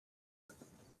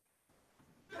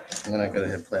And then I gotta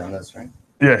hit play on this, right?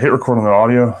 Yeah, hit record on the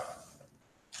audio.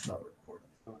 Not recording.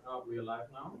 We are live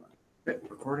now? Okay,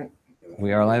 recording.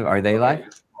 We are live. Are they live?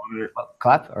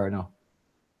 Clap or no?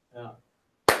 Yeah.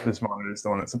 This monitor is the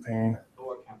one that's a pain.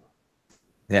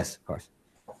 Yes, of course.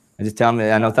 And just tell me,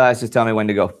 I know Thais, just tell me when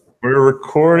to go. We're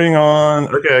recording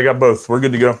on, okay, I got both. We're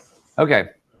good to go. Okay.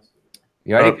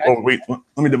 You ready? Oh, wait, let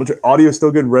me double check. Audio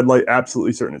still good? Red light,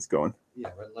 absolutely certain it's going. Yeah,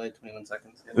 red light, 21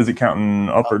 seconds. Is it counting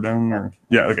up or down? Or?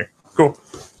 Yeah, okay, cool.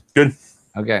 Good.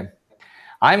 Okay.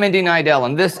 I'm Indy Nidell,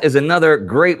 and this is another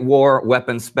Great War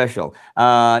Weapons special.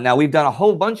 Now, we've done a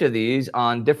whole bunch of these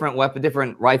on different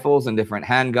rifles and different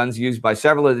handguns used by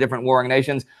several of the different warring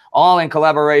nations, all in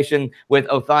collaboration with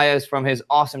Othais from his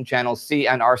awesome channel,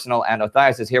 C&Rsenal, and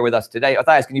Othais is here with us today.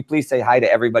 Othais, can you please say hi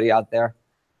to everybody out there?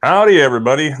 Howdy,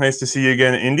 everybody. Nice to see you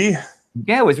again, Indy.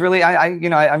 Yeah, it was really, we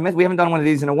haven't done one of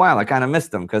these in a while. I kind of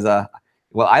missed them because,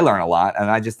 well, I learn a lot,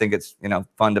 and I just think it's,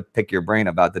 fun to pick your brain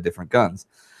about the different guns.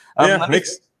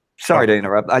 Sorry to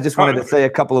interrupt. I just wanted to say a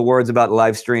couple of words about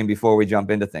live stream before we jump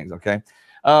into things, okay?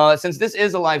 Since this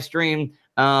is a live stream,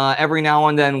 every now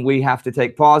and then we have to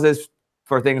take pauses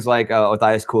for things like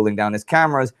Othais cooling down his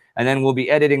cameras, and then we'll be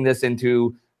editing this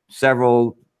into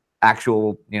several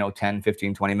actual, 10,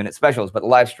 15, 20-minute specials. But the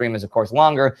live stream is, of course,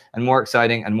 longer and more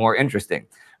exciting and more interesting.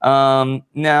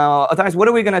 Now, Othais, what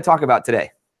are we going to talk about today?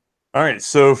 All right,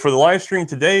 so for the live stream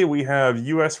today, we have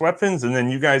U.S. weapons, and then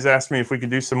you guys asked me if we could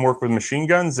do some work with machine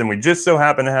guns, and we just so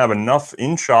happen to have enough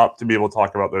in shop to be able to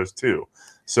talk about those too.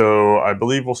 So I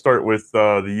believe we'll start with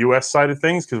the U.S. side of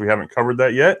things because we haven't covered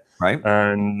that yet. Right.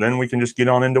 And then we can just get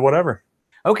on into whatever.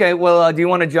 Okay, well, do you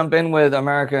want to jump in with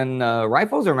American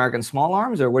rifles or American small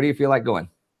arms, or where do you feel like going?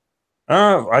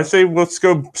 I say let's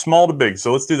go small to big,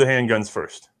 so let's do the handguns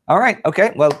first. All right,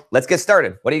 okay, well, let's get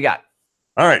started. What do you got?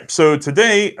 All right, so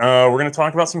today we're going to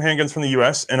talk about some handguns from the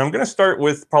U.S., and I'm going to start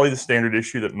with probably the standard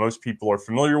issue that most people are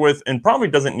familiar with and probably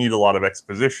doesn't need a lot of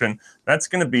exposition. That's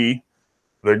going to be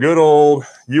the good old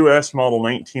U.S. model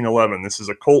 1911. This is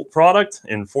a Colt product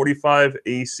in 45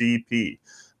 ACP.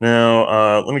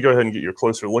 Now, let me go ahead and get you a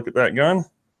closer look at that gun.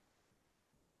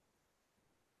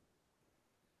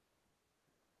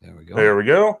 There we go. There we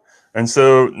go. And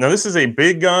so now this is a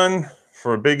big gun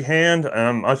for a big hand.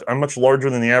 I'm much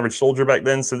larger than the average soldier back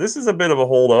then, so this is a bit of a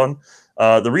hold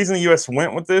on. The reason the U.S.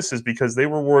 went with this is because they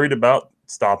were worried about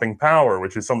stopping power,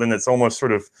 which is something that's almost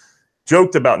sort of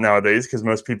joked about nowadays because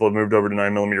most people have moved over to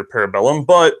 9mm parabellum.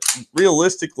 But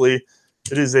realistically,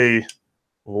 it is a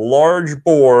large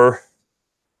bore,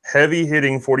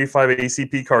 heavy-hitting 45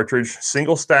 ACP cartridge,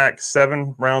 single stack,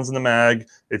 7 rounds in the mag.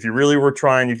 If you really were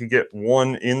trying, you could get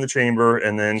 1 in the chamber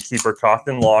and then keep her cocked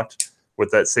and locked with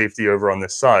that safety over on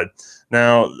this side.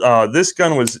 Now, this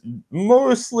gun was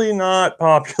mostly not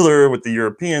popular with the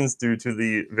Europeans due to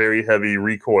the very heavy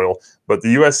recoil, but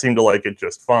the U.S. seemed to like it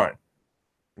just fine.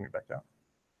 Bring me back down.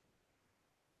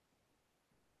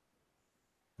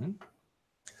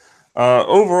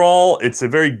 Overall, it's a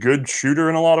very good shooter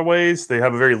in a lot of ways. They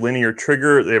have a very linear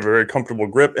trigger. They have a very comfortable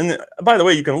grip. And by the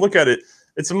way, you can look at it.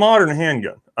 It's a modern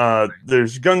handgun.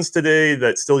 There's guns today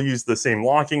that still use the same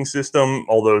locking system,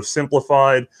 although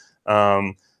simplified.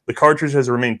 The cartridge has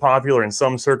remained popular in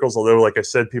some circles, although, like I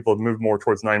said, people have moved more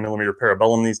towards 9mm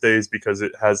parabellum these days because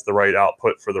it has the right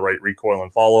output for the right recoil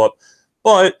and follow-up.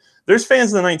 But there's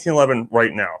fans of the 1911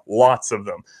 right now, lots of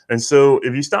them. And so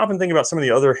if you stop and think about some of the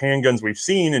other handguns we've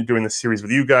seen and doing this series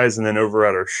with you guys and then over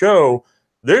at our show,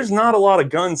 there's not a lot of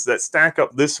guns that stack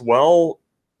up this well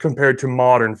compared to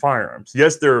modern firearms.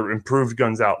 Yes, there are improved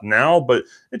guns out now, but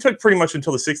it took pretty much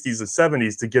until the 60s and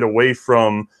 70s to get away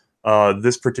from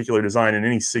this particular design in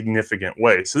any significant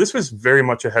way. So this was very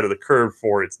much ahead of the curve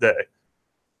for its day.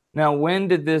 Now, when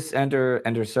did this enter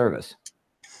service?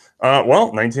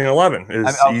 Well, 1911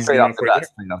 is easy. Straight off the bat,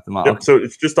 straight off the model. Yep, okay. So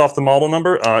it's just off the model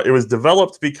number. It was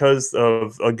developed because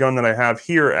of a gun that I have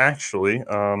here, actually.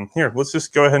 Here, let's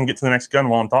just go ahead and get to the next gun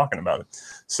while I'm talking about it.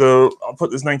 So I'll put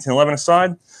this 1911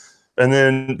 aside. And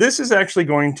then this is actually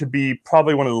going to be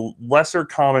probably one of the lesser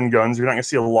common guns. You're not going to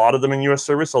see a lot of them in U.S.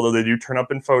 service, although they do turn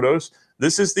up in photos.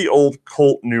 This is the old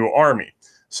Colt New Army.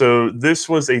 So this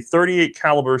was a 38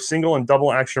 caliber single and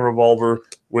double action revolver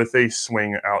with a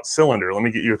swing out cylinder. Let me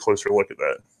get you a closer look at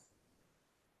that.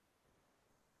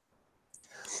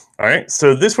 All right,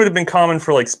 so this would have been common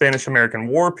for like Spanish-American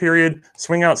War period,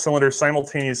 swing out cylinder,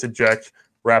 simultaneous eject,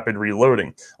 rapid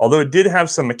reloading. Although it did have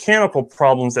some mechanical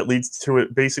problems that leads to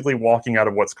it basically walking out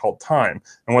of what's called time.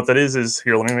 And what that is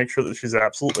here, let me make sure that she's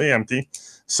absolutely empty.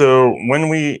 So when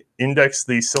we index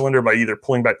the cylinder by either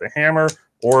pulling back the hammer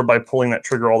or by pulling that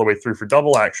trigger all the way through for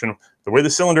double action, the way the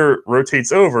cylinder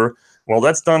rotates over, Well,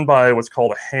 that's done by what's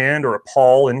called a hand or a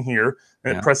pawl in here,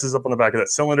 and it presses up on the back of that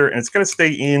cylinder, and it's going to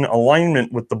stay in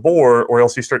alignment with the bore, or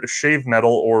else you start to shave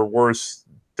metal, or worse,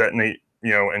 detonate,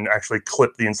 and actually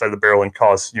clip the inside of the barrel and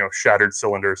cause, shattered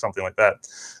cylinder or something like that.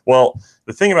 Well,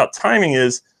 the thing about timing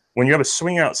is, when you have a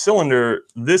swing out cylinder,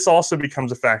 this also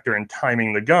becomes a factor in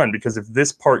timing the gun, because if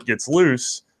this part gets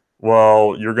loose,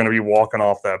 well, you're going to be walking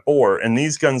off that bore. And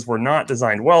these guns were not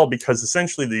designed well, because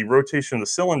essentially the rotation of the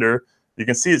cylinder, you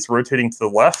can see it's rotating to the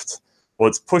left. Well,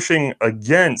 it's pushing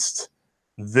against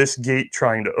this gate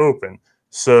trying to open.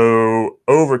 So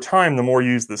over time, the more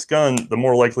you use this gun, the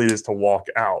more likely it is to walk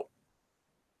out.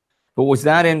 But was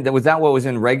that what was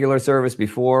in regular service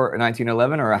before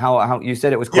 1911, or how you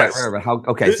said it was quite rare? But how?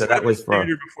 Okay, so that was for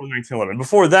before 1911.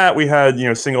 Before that, we had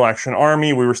single action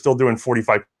army. We were still doing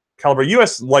 45 caliber.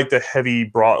 U.S. liked a heavy,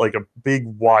 broad, like a big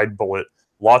wide bullet,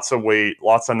 lots of weight,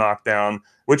 lots of knockdown,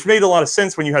 which made a lot of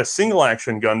sense when you had a single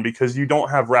action gun, because you don't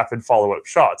have rapid follow up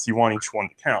shots. You want each one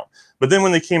to count. But then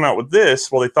when they came out with this,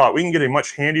 well, they thought we can get a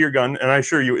much handier gun, and I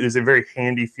assure you, it is a very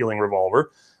handy feeling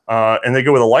revolver. And they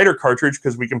go with a lighter cartridge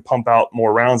because we can pump out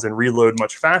more rounds and reload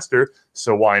much faster,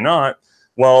 so why not?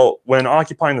 Well, when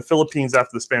occupying the Philippines after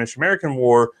the Spanish-American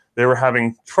War, they were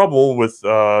having trouble with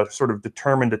sort of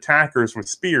determined attackers with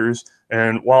spears,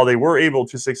 and while they were able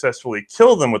to successfully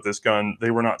kill them with this gun,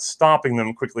 they were not stopping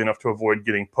them quickly enough to avoid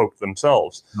getting poked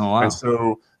themselves. Oh, wow. And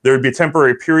so there would be a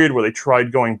temporary period where they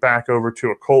tried going back over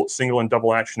to a Colt single and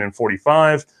double action in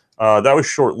 45. That was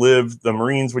short-lived. The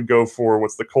Marines would go for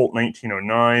what's the Colt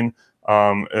 1909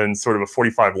 and sort of a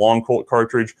 45 long Colt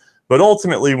cartridge. But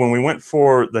ultimately, when we went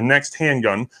for the next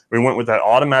handgun, we went with that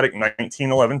automatic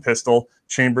 1911 pistol,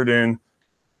 chambered in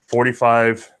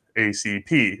 45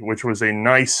 ACP, which was a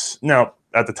nice, now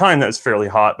at the time that was fairly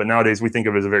hot, but nowadays we think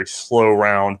of it as a very slow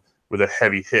round with a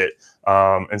heavy hit.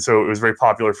 And so it was very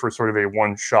popular for sort of a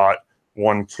one-shot,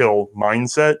 one-kill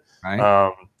mindset.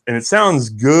 Right. And it sounds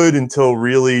good until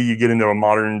really you get into a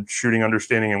modern shooting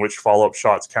understanding in which follow-up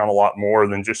shots count a lot more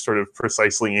than just sort of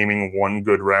precisely aiming one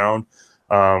good round.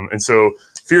 And so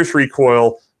fierce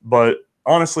recoil, but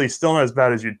honestly still not as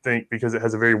bad as you'd think, because it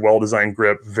has a very well-designed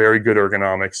grip, very good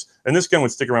ergonomics. And this gun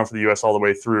would stick around for the U.S. all the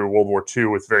way through World War II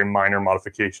with very minor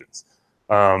modifications.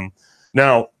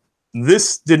 Now,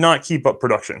 this did not keep up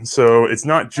production. So it's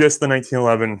not just the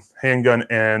 1911 handgun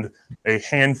and a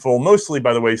handful, mostly,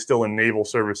 by the way, still in naval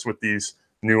service with these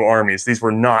new armies. These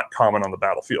were not common on the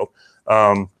battlefield.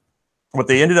 What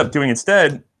they ended up doing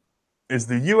instead is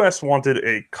the U.S. wanted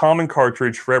a common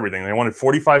cartridge for everything. They wanted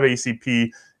 45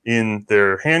 ACP in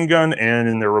their handgun and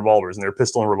in their revolvers, in their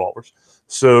pistol and revolvers.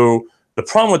 So the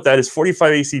problem with that is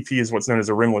 45 ACP is what's known as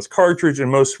a rimless cartridge,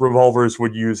 and most revolvers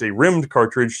would use a rimmed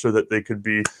cartridge so that they could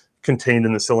be contained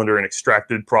in the cylinder and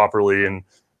extracted properly. And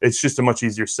it's just a much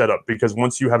easier setup, because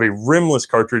once you have a rimless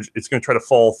cartridge, it's going to try to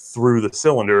fall through the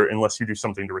cylinder unless you do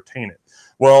something to retain it.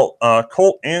 Well,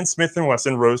 Colt and Smith &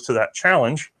 Wesson rose to that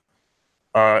challenge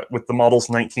with the models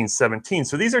 1917.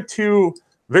 So these are two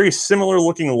very similar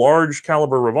looking large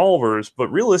caliber revolvers, but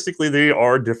realistically they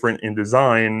are different in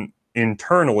design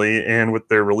internally and with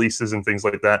their releases and things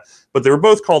like that. But they were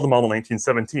both called the Model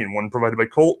 1917, one provided by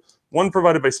Colt, one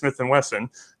provided by Smith & Wesson,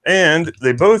 and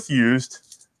they both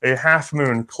used a half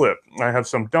moon clip. I have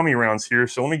some dummy rounds here,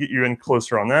 so let me get you in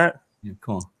closer on that. Yeah,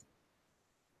 cool.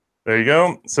 There you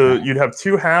go. So you'd have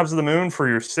two halves of the moon for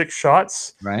your 6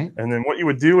 shots. Right. And then what you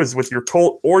would do is with your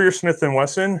Colt or your Smith &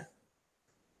 Wesson,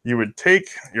 you would take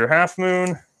your half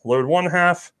moon, load one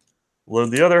half, load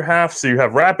the other half, so you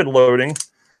have rapid loading.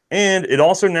 And it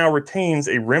also now retains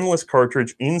a rimless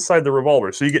cartridge inside the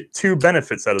revolver. So you get 2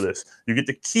 benefits out of this. You get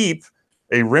to keep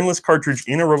a rimless cartridge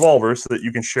in a revolver so that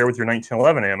you can share with your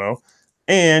 1911 ammo,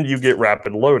 and you get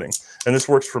rapid loading. And this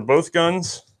works for both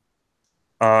guns,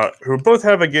 who both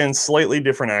have, again, slightly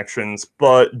different actions,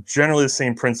 but generally the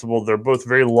same principle. They're both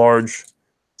very large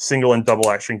single and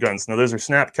double action guns. Now, those are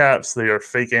snap caps. They are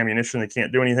fake ammunition. They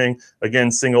can't do anything.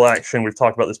 Again, single action. We've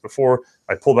talked about this before.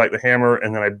 I pull back the hammer,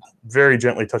 and then I very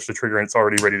gently touch the trigger, and it's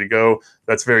already ready to go.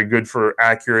 That's very good for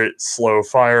accurate, slow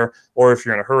fire. Or if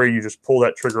you're in a hurry, you just pull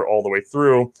that trigger all the way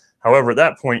through. However, at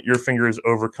that point, your finger is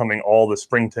overcoming all the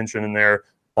spring tension in there,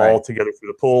 all together through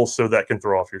the pull, so that can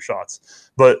throw off your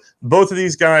shots. But both of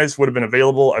these guys would have been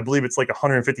available. I believe it's like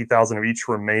 150,000 of each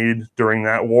were made during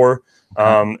that war.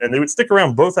 And they would stick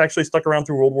around. Both actually stuck around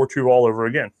through World War II all over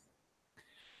again.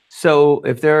 So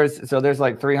if there's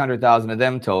like 300,000 of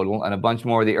them total and a bunch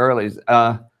more of the earlies.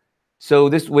 So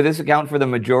would this account for the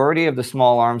majority of the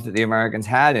small arms that the Americans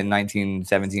had in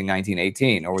 1917,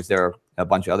 1918, or was there a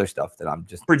bunch of other stuff that I'm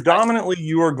just predominantly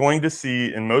you are going to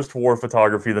see in most war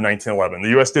photography the 1911. The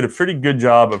U.S. did a pretty good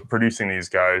job of producing these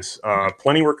guys.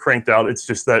 Plenty were cranked out. It's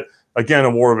just that, again,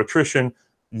 a war of attrition.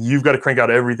 You've got to crank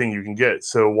out everything you can get.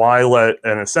 So why let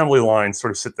an assembly line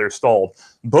sort of sit there stalled?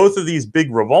 Both of these big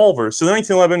revolvers. So the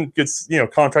 1911 gets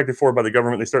contracted for by the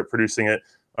government. They start producing it.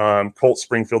 Colt,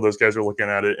 Springfield, those guys are looking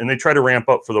at it, and they try to ramp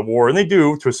up for the war, and they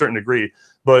do to a certain degree.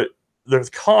 But the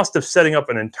cost of setting up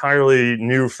an entirely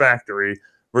new factory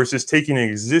versus taking an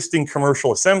existing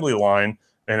commercial assembly line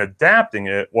and adapting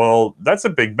it, well, that's a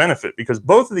big benefit because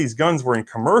both of these guns were in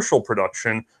commercial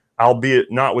production,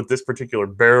 albeit not with this particular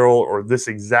barrel or this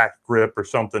exact grip or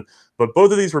something. But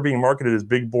both of these were being marketed as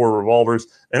big bore revolvers,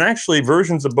 and actually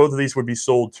versions of both of these would be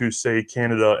sold to, say,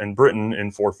 Canada and Britain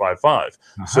in 4.55.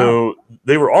 So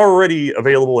they were already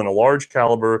available in a large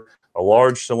caliber, a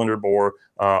large cylinder bore.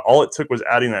 All it took was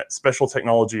adding that special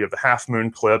technology of the half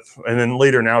moon clip. And then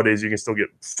later nowadays, you can still get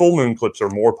full moon clips are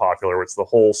more popular, where it's the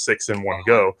whole 6 in one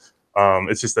go.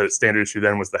 It's just that standard issue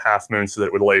then was the half moon so that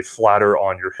it would lay flatter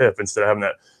on your hip instead of having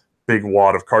that big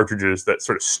wad of cartridges that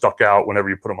sort of stuck out whenever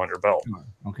you put them on your belt.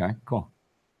 Okay, cool.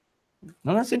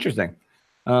 No, that's interesting.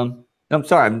 I'm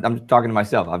sorry, I'm talking to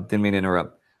myself. I didn't mean to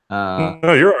interrupt.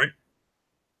 No, you're all right.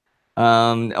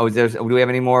 Do we have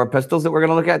any more pistols that we're going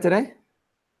to look at today?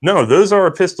 No, those are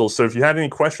our pistols. So if you had any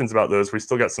questions about those, we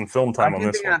still got some film time on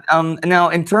this one. Now,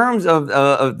 in terms of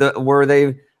were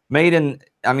they made in,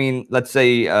 I mean, let's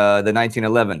say the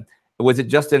 1911, was it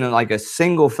just in like a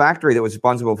single factory that was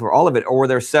responsible for all of it, or were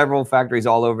there several factories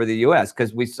all over the U.S.?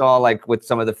 Because we saw, like with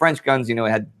some of the French guns, it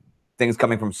had things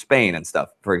coming from Spain and stuff,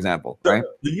 for example, right?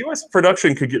 The U.S.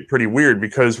 production could get pretty weird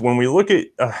because when we look at,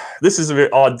 this is a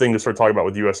very odd thing to start talking about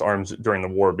with U.S. arms during the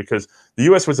war, because the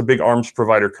U.S. was a big arms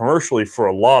provider commercially for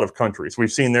a lot of countries.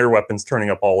 We've seen their weapons turning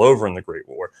up all over in the Great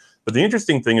War. But the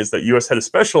interesting thing is that U.S. had a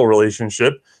special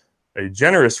relationship, a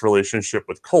generous relationship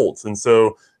with Colt. And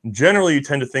so generally you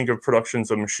tend to think of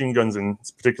productions of machine guns, and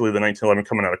particularly the 1911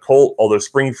 coming out of Colt, although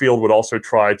Springfield would also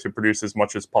try to produce as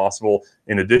much as possible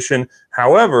in addition.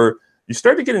 However, you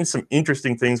start to get into some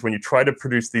interesting things when you try to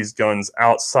produce these guns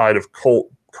outside of Colt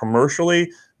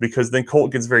commercially, because then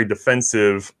Colt gets very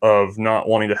defensive of not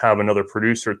wanting to have another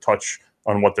producer touch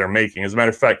on what they're making. As a matter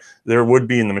of fact, there would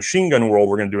be in the machine gun world,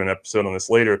 we're going to do an episode on this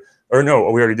later, or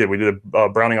no, we already did. We did a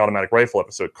Browning automatic rifle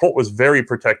episode. Colt was very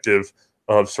protective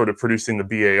of sort of producing the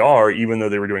BAR, even though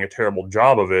they were doing a terrible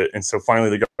job of it. And so finally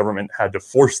the government had to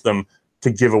force them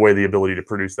to give away the ability to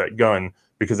produce that gun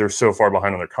because they're so far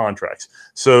behind on their contracts.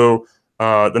 So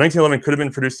the 1911 could have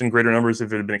been produced in greater numbers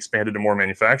if it had been expanded to more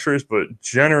manufacturers, but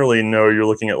generally, no, you're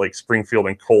looking at like Springfield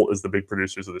and Colt as the big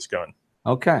producers of this gun.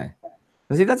 Okay.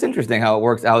 See, that's interesting how it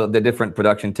works out, the different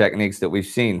production techniques that we've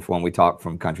seen when we talk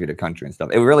from country to country and stuff.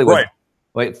 It really was. Right.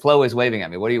 Wait, Flo is waving at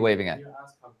me. What are you waving at? You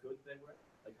ask how good they were?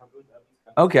 Like how good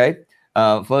Okay.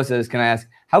 Flo says, can I ask,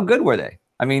 how good were they?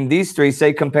 I mean, these three,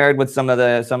 say, compared with some of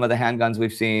the handguns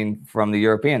we've seen from the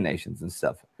European nations and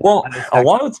stuff. Well, a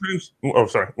lot of times,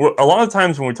 a lot of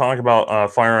times when we talk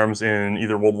about firearms in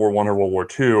either World War I or World War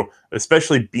II,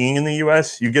 especially being in the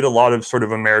U.S., you get a lot of sort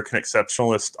of American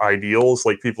exceptionalist ideals.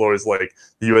 Like people always like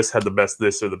the U.S. had the best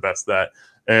this or the best that.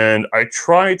 And I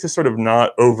try to sort of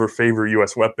not over-favor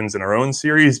U.S. weapons in our own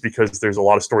series because there's a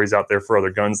lot of stories out there for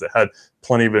other guns that had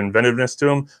plenty of inventiveness to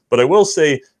them. But I will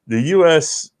say the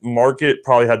U.S. market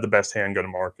probably had the best handgun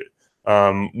market.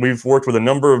 We've worked with a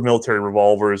number of military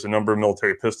revolvers, a number of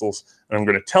military pistols, and I'm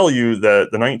going to tell you that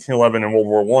the 1911 and World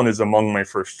War I is among my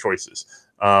first choices.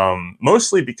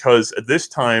 Mostly because at this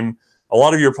time, a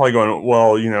lot of you are probably going,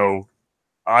 well, you know,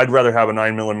 I'd rather have a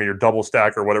 9mm double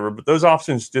stack or whatever, but those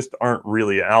options just aren't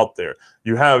really out there.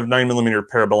 You have 9mm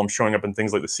parabellum showing up in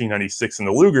things like the C96 and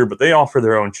the Luger, but they offer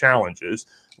their own challenges.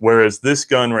 Whereas this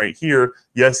gun right here,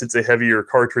 yes, it's a heavier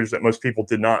cartridge that most people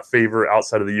did not favor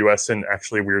outside of the U.S. and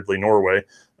actually, weirdly, Norway.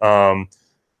 Norway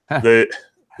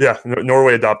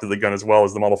adopted the gun as well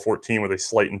as the Model 14 with a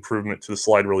slight improvement to the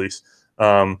slide release.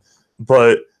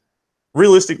 But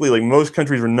realistically, like most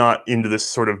countries were not into this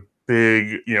sort of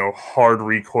big, you know, hard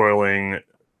recoiling,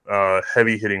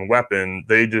 heavy hitting weapon.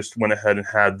 They just went ahead and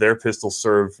had their pistols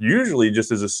serve usually just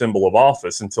as a symbol of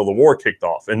office until the war kicked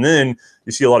off. And then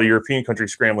you see a lot of European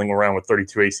countries scrambling around with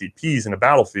 32 ACPs in a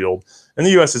battlefield. And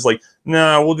the U.S. is like,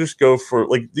 nah, we'll just go for,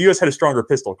 like, the U.S. had a stronger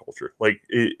pistol culture. Like,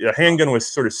 a handgun was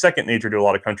sort of second nature to a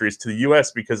lot of countries. To the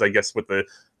U.S., because I guess with the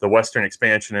Western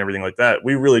expansion and everything like that,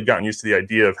 we really gotten used to the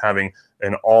idea of having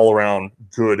an all-around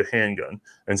good handgun.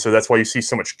 And so that's why you see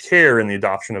so much care in the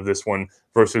adoption of this one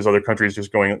versus other countries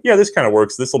just going, yeah, this kind of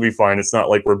works. This will be fine. It's not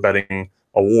like we're betting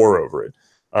a war over it.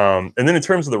 And then in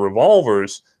terms of the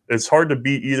revolvers, It's hard to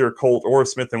beat either a Colt or a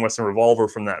Smith & Wesson revolver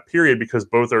from that period because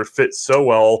both are fit so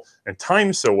well and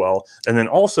timed so well. And then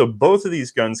also both of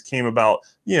these guns came about,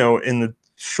 you know, in the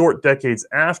short decades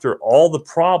after all the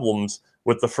problems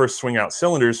with the first swing out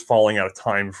cylinders falling out of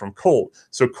time from Colt.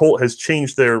 So Colt has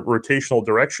changed their rotational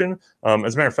direction.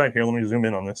 As a matter of fact, here, let me zoom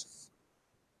in on this.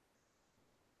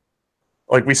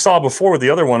 Like we saw before with the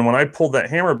other one, when I pulled that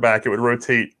hammer back, it would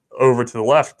rotate over to the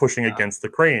left, pushing against the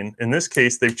crane. In this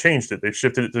case, they've changed it. They've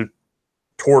shifted it to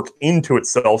torque into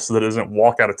itself so that it doesn't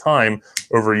walk out of time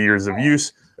over years of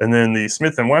use. And then the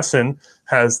Smith & Wesson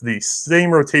has the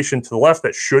same rotation to the left.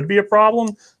 That should be a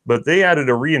problem, but they added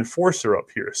a reinforcer up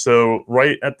here. So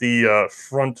right at the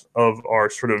front of our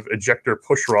sort of ejector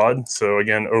push rod, so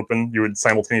again, open, you would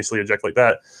simultaneously eject like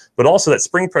that. But also that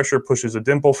spring pressure pushes a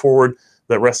dimple forward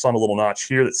that rests on a little notch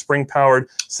here that's spring powered.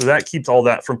 So that keeps all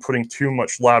that from putting too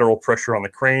much lateral pressure on the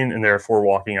crane and therefore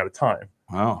walking out of time.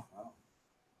 Wow.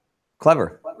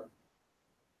 Clever.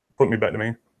 Put me back to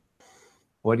me.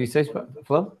 What do you say,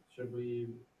 Flo? Should we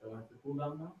go into cool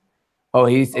down now? Oh,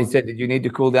 he said, did you need to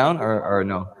cool down or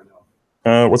no?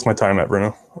 What's my time at,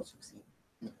 Bruno?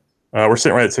 We're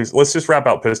sitting right at 6. Let's just wrap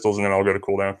out pistols and then I'll go to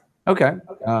cooldown. Okay.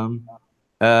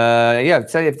 Yeah,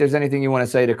 say if there's anything you want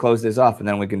to say to close this off, and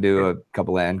then we can do a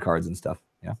couple of end cards and stuff.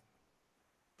 Yeah.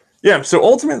 Yeah, so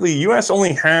ultimately, U.S.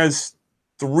 only has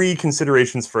 3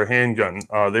 considerations for a handgun.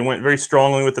 They went very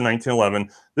strongly with the 1911.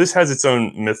 This has its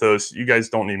own mythos. You guys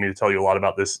don't need me to tell you a lot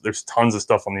about this. There's tons of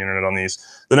stuff on the internet on these.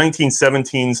 The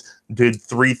 1917s did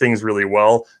 3 things really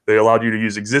well. They allowed you to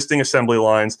use existing assembly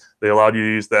lines. They allowed you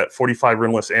to use that 45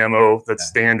 rimless ammo that's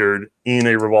standard in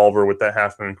a revolver with that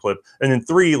half-moon clip. And then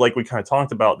 3, like we kind of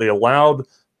talked about, they allowed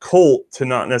Colt to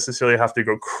not necessarily have to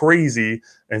go crazy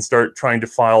and start trying to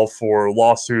file for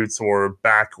lawsuits or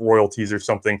back royalties or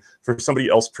something for somebody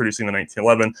else producing the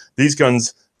 1911. These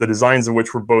guns, the designs of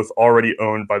which were both already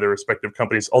owned by their respective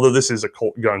companies, although this is a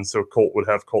Colt gun, so Colt would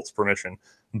have Colt's permission.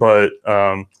 But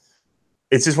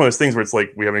it's just one of those things where it's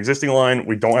like, we have an existing line,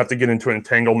 we don't have to get into an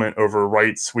entanglement over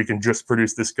rights, we can just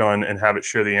produce this gun and have it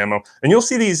share the ammo. And you'll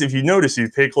see these, if you notice, you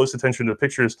pay close attention to the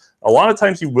pictures, a lot of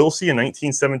times you will see a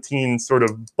 1917 sort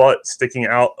of butt sticking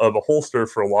out of a holster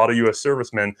for a lot of U.S.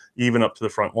 servicemen, even up to the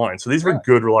front line. So these were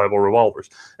good, reliable revolvers.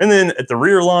 And then at the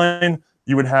rear line,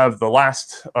 you would have the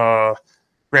last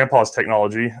grandpa's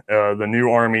technology, the new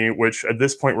Army, which at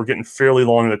this point we're getting fairly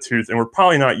long in the tooth, and we're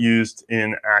probably not used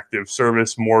in active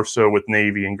service, more so with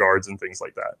Navy and guards and things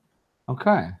like that.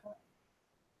 Okay.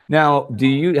 Now,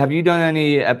 have you done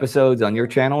any episodes on your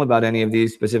channel about any of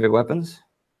these specific weapons?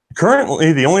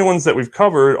 Currently, the only ones that we've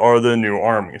covered are the new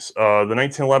Armies. The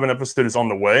 1911 episode is on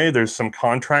the way. There's some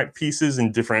contract pieces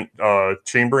in different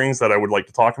chamberings that I would like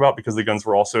to talk about because the guns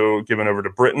were also given over to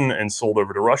Britain and sold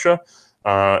over to Russia.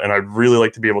 And I'd really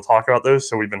like to be able to talk about those.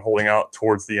 So we've been holding out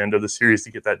towards the end of the series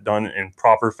to get that done in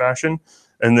proper fashion.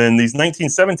 And then these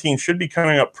 1917 should be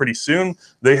coming up pretty soon.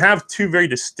 They have 2 very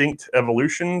distinct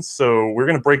evolutions. So we're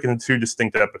going to break into 2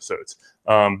 distinct episodes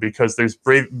because there's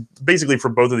basically for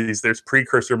both of these, there's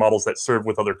precursor models that serve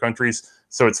with other countries.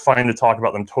 So it's fine to talk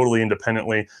about them totally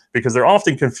independently because they're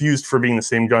often confused for being the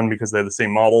same gun because they have the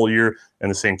same model year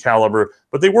and the same caliber,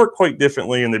 but they work quite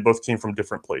differently and they both came from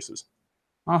different places.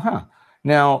 Uh-huh.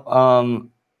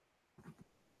 Now,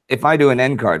 if I do an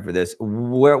end card for this,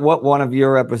 what one of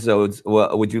your episodes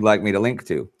would you like me to link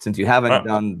to, since you haven't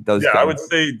done those? Yeah, I would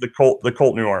say the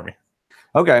Colt New Army.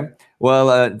 Okay.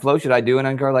 Well, Flo, should I do an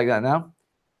end card like that now?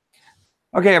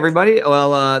 Okay, everybody.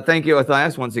 Well, thank you,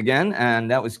 Matthias, once again, and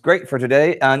that was great for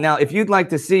today. Now, if you'd like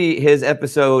to see his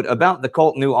episode about the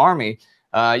Colt New Army,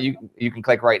 you can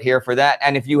click right here for that.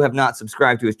 And if you have not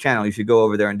subscribed to his channel, you should go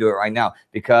over there and do it right now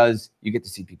because you get to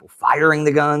see people firing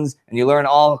the guns and you learn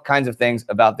all kinds of things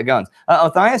about the guns.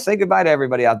 Matthias, say goodbye to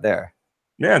everybody out there.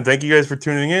 Yeah, and thank you guys for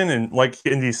tuning in. And like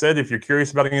Indy said, if you're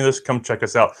curious about any of this, come check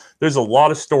us out. There's a lot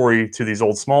of story to these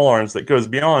old small arms that goes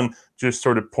beyond just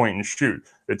sort of point and shoot.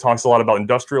 It talks a lot about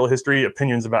industrial history,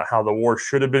 opinions about how the war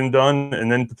should have been done,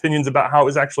 and then opinions about how it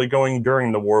was actually going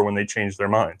during the war when they changed their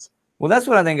minds. Well, that's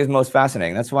what I think is most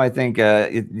fascinating. That's why I think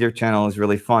your channel is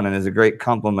really fun and is a great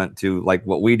compliment to like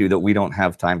what we do that we don't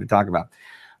have time to talk about.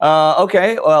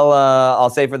 Okay, well, I'll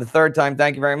say for the 3rd time,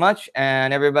 thank you very much.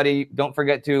 And everybody, don't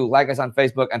forget to like us on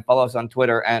Facebook and follow us on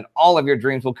Twitter. And all of your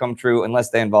dreams will come true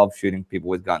unless they involve shooting people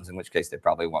with guns, in which case they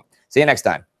probably won't. See you next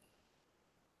time.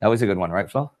 That was a good one, right,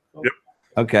 Flo? Yep.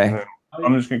 Okay.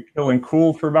 I'm just going to kill and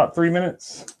cool for about 3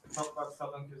 minutes.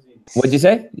 What'd you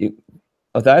say?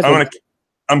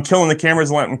 I'm killing the cameras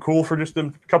and letting them cool for just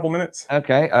a couple minutes.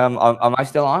 Okay. Am I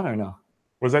still on or no?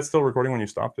 Was that still recording when you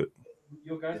stopped it?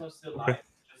 You guys are still live. Okay.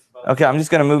 Just Okay, I'm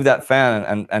just gonna move that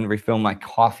fan and refill my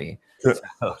coffee. So,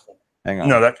 hang on.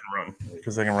 No, that can run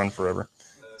because they can run forever.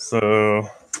 So.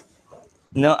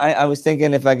 No, I was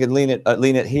thinking if I could lean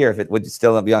it here, if it would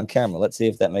still be on camera. Let's see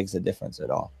if that makes a difference at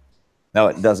all. No,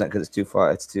 it doesn't because it's too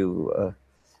far. It's too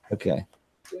okay.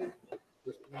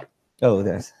 Oh,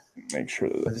 there's. Make sure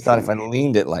that I just thought if I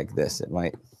leaned it like this, it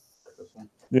might.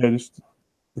 Yeah, just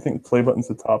I think the play button's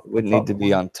the top. It would need to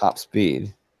be on top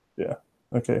speed. Yeah.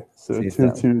 Okay. So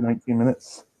 19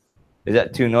 minutes. Is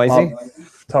that too noisy?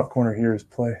 Top corner here is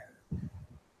play.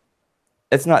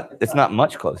 It's not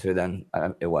much closer than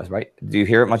it was, right? Do you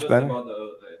hear it much better?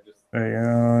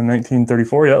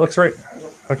 1934. Yeah, that looks right.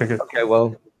 Okay, good. Okay,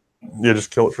 well. Yeah, just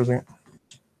kill it for a second.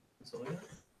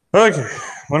 Okay,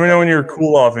 let me know when you're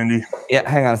cool off, Indy. Yeah,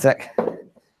 hang on a sec.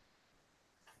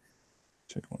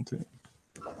 Check 1, 2.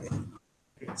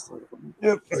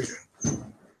 Yep. Okay. I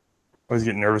always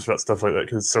get nervous about stuff like that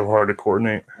because it's so hard to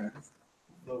coordinate.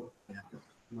 How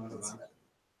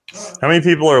many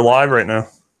people are live right now?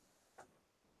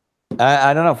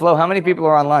 I don't know, Flo. How many people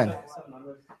are online?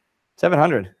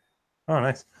 700. Oh,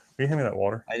 nice. Will you hand me that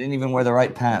water? I didn't even wear the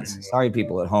right pants. Sorry,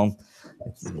 people at home.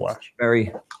 It's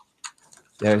very.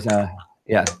 There's no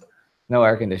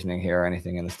air conditioning here or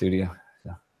anything in the studio.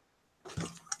 So.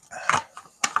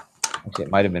 Actually,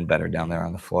 it might have been better down there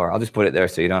on the floor. I'll just put it there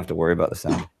so you don't have to worry about the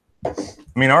sound. I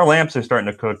mean, our lamps are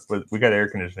starting to cook, but we got air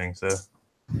conditioning, so.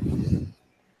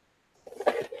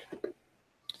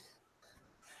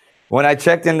 When I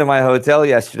checked into my hotel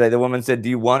yesterday, the woman said, "Do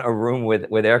you want a room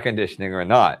with air conditioning or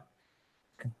not?"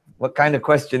 What kind of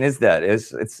question is that?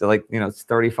 It's like, it's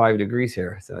 35 degrees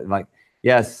here. So I'm like,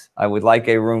 yes, I would like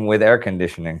a room with air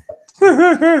conditioning.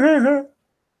 I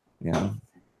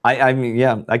mean,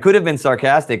 yeah, I could have been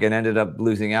sarcastic and ended up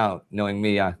losing out. Knowing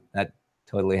me, that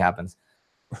totally happens.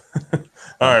 All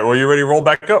right, well, you ready to roll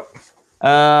back up?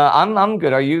 I'm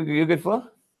good. Are you good, Flo?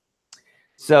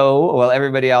 So, well,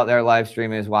 everybody out there live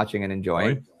stream is watching and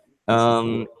enjoying.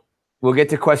 We'll get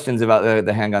to questions about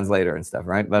the handguns later and stuff,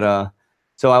 right? But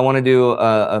so I want to do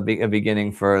a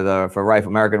beginning for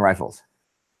American rifles.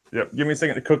 Yep. Give me a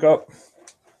second to cook up.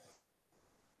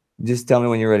 Just tell me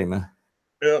when you're ready, man.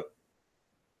 Yep.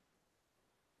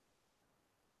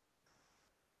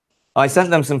 I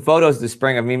sent them some photos this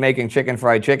spring of me making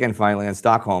fried chicken finally in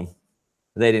Stockholm.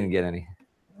 They didn't get any.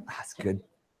 That's good.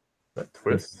 That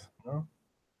twist. No.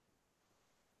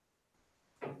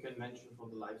 You can mention for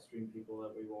the live stream people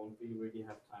that we won't really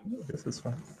have time. This is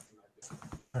fine.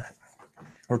 All right.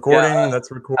 Recording,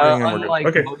 that's recording. And we're unlike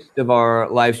good. Okay. most of our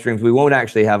live streams, we won't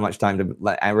actually have much time to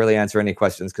really answer any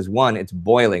questions because one, it's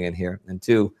boiling in here, and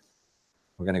two,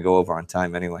 we're going to go over on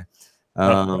time anyway.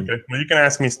 Okay. Well, you can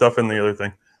ask me stuff in the other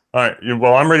thing. All right.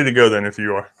 Well, I'm ready to go then if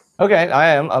you are. Okay,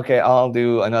 I am. Okay, I'll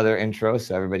do another intro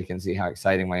so everybody can see how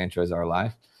exciting my intros are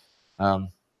live.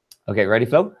 Okay, ready,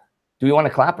 Phil? Do we want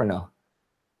to clap or no?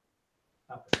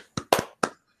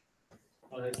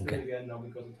 Okay. No,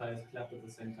 because the tires clap at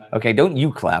the same time. Okay, don't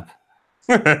you clap.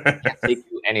 Can't take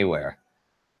you anywhere.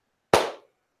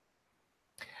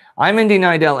 I'm Indy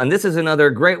Nidell, and this is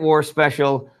another Great War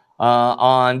special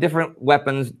on different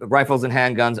weapons, rifles, and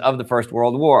handguns of the First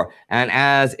World War. And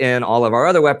as in all of our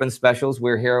other weapons specials,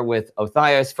 we're here with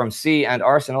Othais from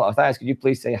C&Rsenal. Othais, could you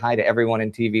please say hi to everyone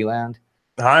in TV land?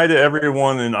 Hi to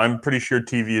everyone, and I'm pretty sure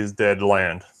TV is dead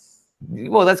land.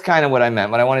 Well, that's kind of what I meant,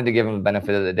 but I wanted to give him the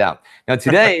benefit of the doubt. Now,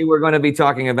 today we're going to be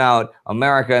talking about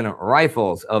American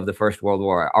rifles of the First World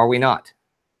War. Are we not?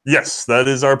 Yes, that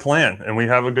is our plan, and we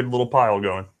have a good little pile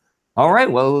going. All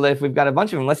right. Well, if we've got a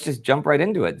bunch of them, let's just jump right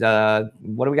into it.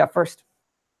 What do we got first?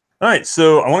 All right,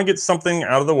 so I want to get something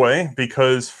out of the way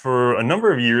because for a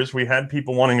number of years, we had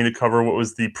people wanting me to cover what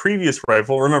was the previous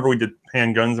rifle. Remember, we did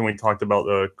handguns and we talked about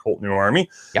the Colt New Army.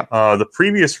 Yep. The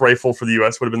previous rifle for the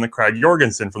U.S. would have been the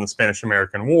Krag-Jorgensen from the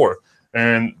Spanish-American War.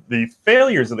 And the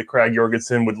failures of the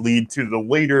Krag-Jorgensen would lead to the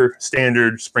later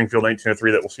standard Springfield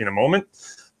 1903 that we'll see in a moment.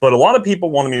 But a lot of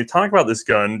people wanted me to talk about this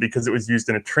gun because it was used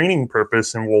in a training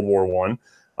purpose in World War I.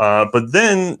 But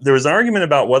then there was an argument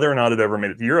about whether or not it ever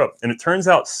made it to Europe. And it turns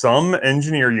out some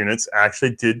engineer units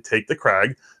actually did take the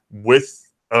Krag with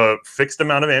a fixed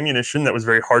amount of ammunition that was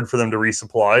very hard for them to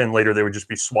resupply. And later they would just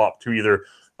be swapped to either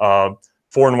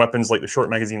foreign weapons like the short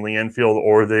magazine Lee Enfield,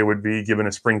 or they would be given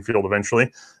a Springfield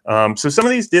eventually. So some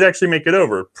of these did actually make it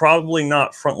over. Probably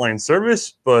not frontline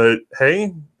service, but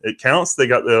hey, it counts. They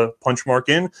got the punch mark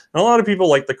in. And a lot of people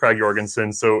like the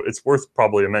Krag-Jorgensen, so it's worth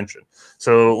probably a mention.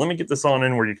 So let me get this on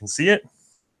in where you can see it.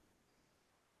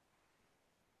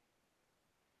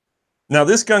 Now,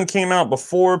 this gun came out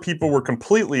before people were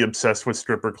completely obsessed with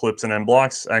stripper clips and end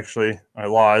blocks. Actually, I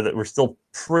lie, that were still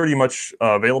pretty much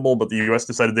available, but the U.S.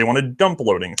 decided they wanted dump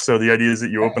loading. So the idea is that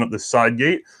you open up the side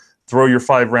gate, throw your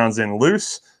 5 rounds in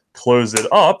loose, close it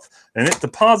up, and it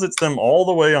deposits them all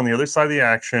the way on the other side of the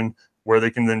action, where they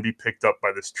can then be picked up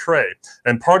by this tray.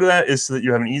 And part of that is so that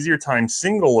you have an easier time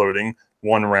single loading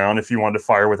 1 round if you wanted to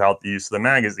fire without the use of the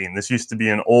magazine. This used to be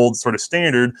an old sort of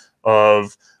standard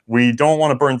of, we don't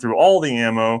want to burn through all the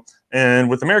ammo, and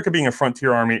with America being a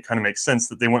frontier army, it kind of makes sense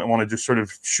that they wouldn't want to just sort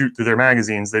of shoot through their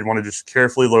magazines. They'd want to just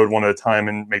carefully load one at a time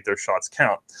and make their shots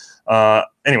count.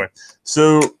 Anyway,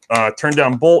 so turn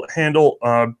down bolt handle,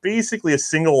 basically a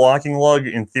single locking lug.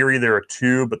 In theory, there are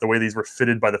 2, but the way these were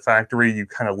fitted by the factory, you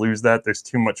kind of lose that. There's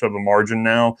too much of a margin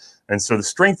now, and so the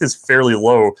strength is fairly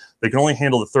low. They can only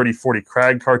handle the 30-40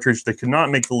 Krag cartridge. They could not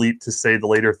make the leap to, say, the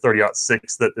later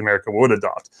 30-06 that America would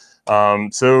adopt.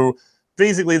 So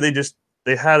basically,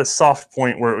 they had a soft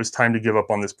point where it was time to give up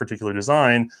on this particular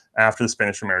design after the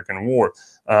Spanish-American War.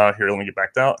 Here, let me get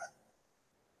backed out.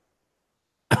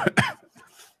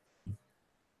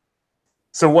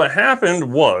 So what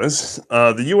happened was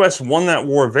the U.S. won that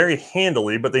war very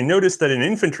handily, but they noticed that in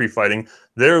infantry fighting,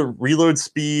 their reload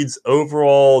speeds,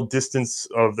 overall distance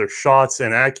of their shots,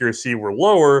 and accuracy were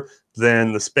lower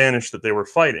than the Spanish that they were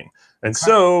fighting. And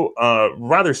so,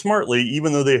 rather smartly,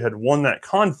 even though they had won that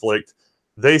conflict,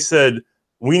 they said,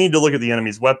 we need to look at the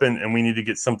enemy's weapon, and we need to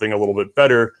get something a little bit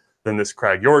better than this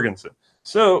Krag Jorgensen.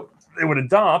 So they would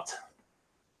adopt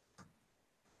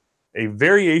a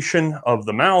variation of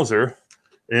the Mauser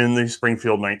in the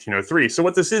Springfield 1903. So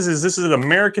what this is an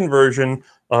American version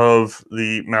of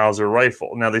the Mauser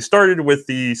rifle. Now, they started with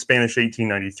the Spanish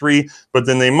 1893, but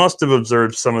then they must have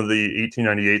observed some of the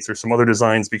 1898s or some other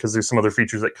designs, because there's some other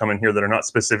features that come in here that are not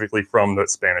specifically from the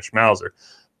Spanish Mauser.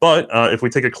 But if we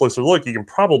take a closer look, you can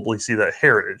probably see that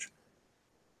heritage.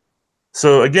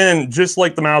 So again, just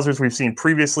like the Mausers we've seen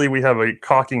previously, we have a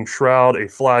cocking shroud, a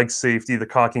flag safety, the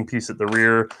cocking piece at the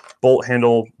rear, bolt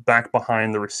handle back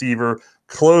behind the receiver,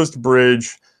 closed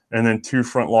bridge, and then 2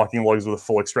 front locking lugs with a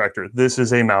full extractor. This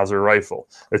is a Mauser rifle.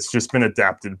 It's just been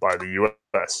adapted by the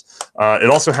U.S. It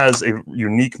also has a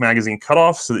unique magazine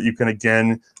cutoff so that you can,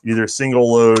 again, either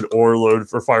single load or load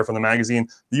or fire from the magazine.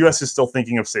 The U.S. is still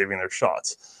thinking of saving their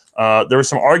shots. There was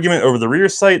some argument over the rear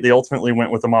sight. They ultimately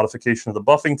went with a modification of the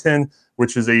Buffington,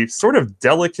 which is a sort of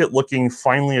delicate-looking,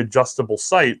 finely adjustable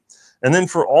sight. And then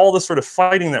for all the sort of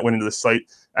fighting that went into the sight,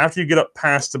 after you get up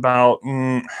past about,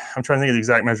 I'm trying to think of the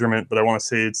exact measurement, but I want to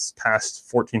say it's past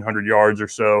 1,400 yards or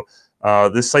so,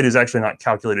 this sight is actually not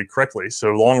calculated correctly.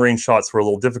 So long-range shots were a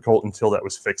little difficult until that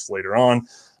was fixed later on.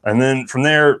 And then from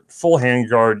there, full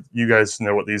handguard. You guys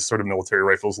know what these sort of military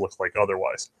rifles look like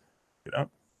otherwise. Get out.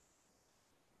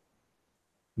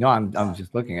 No, I'm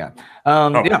just looking at.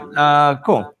 Yeah,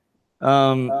 cool.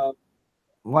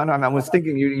 I was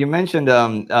thinking you mentioned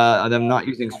them not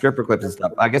using stripper clips and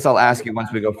stuff. I guess I'll ask you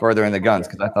once we go further in the guns,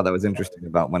 because I thought that was interesting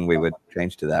about when we would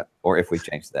change to that, or if we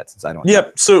change to that, since I don't.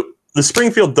 Yep. So the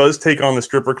Springfield does take on the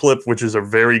stripper clip, which is a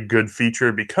very good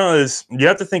feature, because you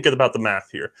have to think about the math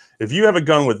here. If you have a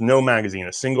gun with no magazine,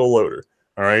 a single loader,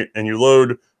 all right, and you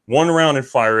load 1 round and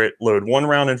fire it, load 1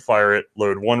 round and fire it,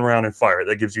 load 1 round and fire it,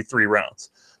 that gives you 3 rounds.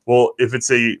 Well, if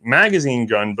it's a magazine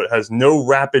gun but has no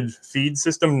rapid feed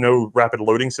system, no rapid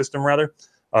loading system, rather,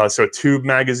 so a tube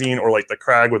magazine or like the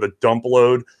Krag with a dump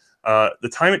load, the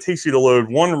time it takes you to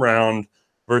load 1 round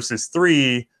versus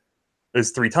 3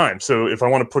 is 3 times. So if I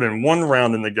want to put in 1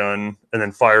 round in the gun and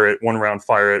then fire it, 1 round,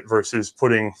 fire it, versus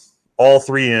putting all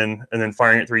 3 in and then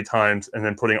firing it 3 times and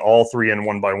then putting all 3 in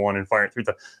 1 by 1 and firing it 3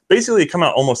 times. Basically, they come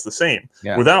out almost the same.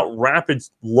 Yeah. Without rapid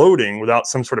loading, without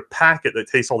some sort of packet that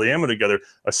takes all the ammo together,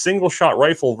 a single shot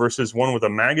rifle versus one with a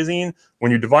magazine,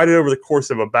 when you divide it over the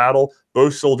course of a battle,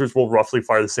 both soldiers will roughly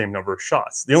fire the same number of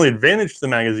shots. The only advantage to the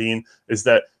magazine is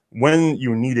that when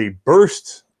you need a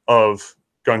burst of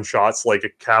gunshots, like a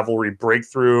cavalry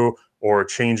breakthrough or a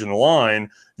change in the line,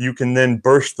 you can then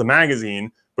burst the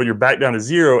magazine, but you're back down to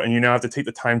 0, and you now have to take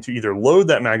the time to either load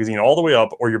that magazine all the way up,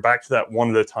 or you're back to that 1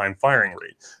 at a time firing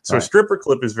rate. So a stripper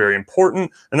clip is very important,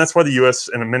 and that's why the U.S.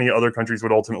 and many other countries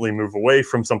would ultimately move away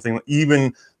from something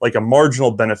even like a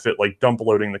marginal benefit like dump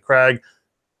loading the Krag,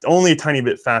 only a tiny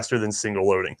bit faster than single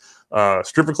loading.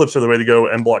 Stripper clips are the way to go,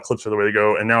 M-block clips are the way to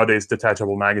go, and nowadays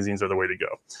detachable magazines are the way to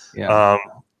go. Yeah.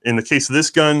 In the case of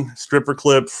this gun, stripper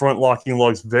clip, front locking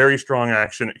lugs, very strong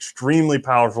action, extremely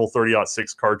powerful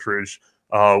 30-06 cartridge.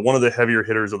 one of the heavier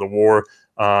hitters of the war.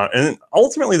 And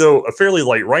ultimately, though, a fairly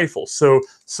light rifle. So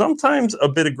sometimes a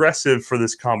bit aggressive for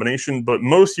this combination, but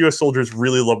most U.S. soldiers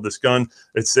really love this gun.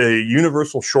 It's a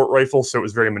universal short rifle, so it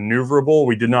was very maneuverable.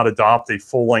 We did not adopt a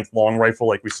full-length long rifle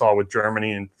like we saw with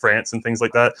Germany and France and things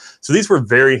like that. So these were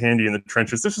very handy in the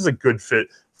trenches. This was a good fit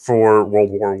for World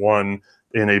War I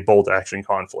in a bolt-action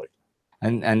conflict.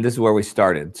 And this is where we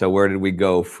started. So where did we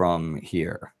go from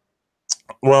here?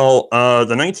 Well,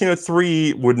 the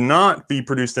 1903 would not be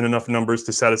produced in enough numbers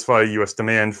to satisfy U.S.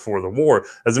 demand for the war.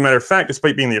 As a matter of fact,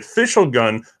 despite being the official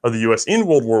gun of the U.S. in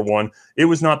World War I, it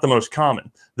was not the most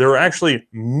common. There were actually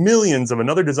millions of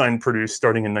another design produced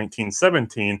starting in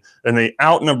 1917, and they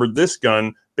outnumbered this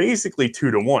gun basically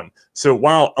 2-to-1. So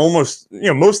while almost,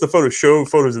 most of the photos show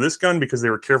photos of this gun because they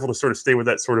were careful to sort of stay with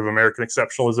that sort of American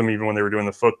exceptionalism even when they were doing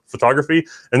the photography,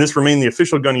 and this remained the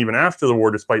official gun even after the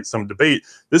war despite some debate,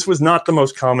 this was not the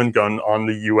most common gun on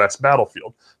the U.S.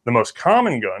 battlefield. The most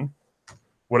common gun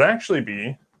would actually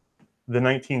be the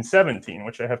 1917,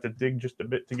 which I have to dig just a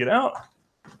bit to get out.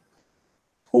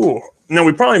 Ooh. Now,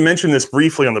 we probably mentioned this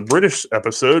briefly on the British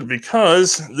episode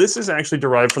because this is actually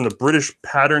derived from the British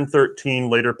Pattern 13,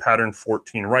 later Pattern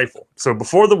 14 rifle. So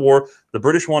before the war, the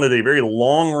British wanted a very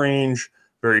long-range,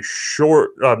 very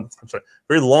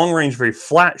long-range, very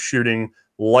flat-shooting,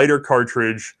 lighter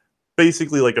cartridge,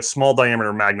 basically like a small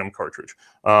diameter Magnum cartridge.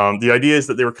 The idea is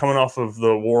that they were coming off of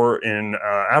the war in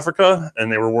Africa, and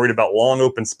they were worried about long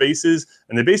open spaces,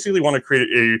 and they basically want to create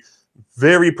a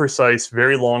very precise,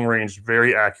 very long-range,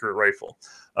 very accurate rifle.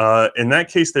 In that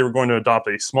case, they were going to adopt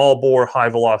a small bore,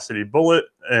 high-velocity bullet,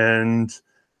 and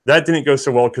that didn't go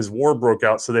so well because war broke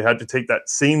out, so they had to take that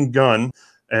same gun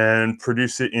and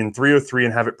produce it in 303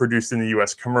 and have it produced in the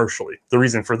U.S. commercially. The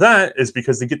reason for that is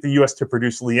because to get the U.S. to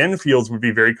produce Lee Enfields would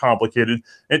be very complicated,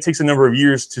 and it takes a number of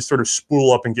years to sort of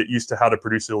spool up and get used to how to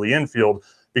produce a Lee Enfield,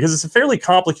 because it's a fairly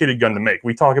complicated gun to make.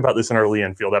 We talk about this in our Lee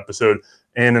Enfield episode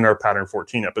and in our Pattern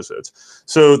 14 episodes.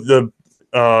 So the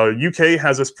UK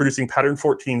has us producing Pattern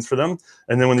 14s for them,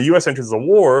 and then when the US enters the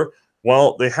war,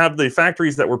 well, they have the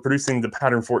factories that were producing the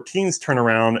Pattern 14s turn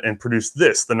around and produce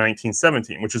this, the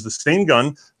 1917, which is the same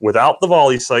gun without the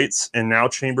volley sights and now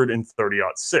chambered in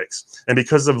 30-06. And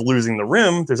because of losing the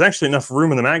rim, there's actually enough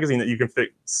room in the magazine that you can fit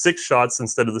 6 shots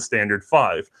instead of the standard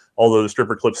 5, although the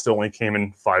stripper clips still only came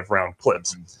in 5-round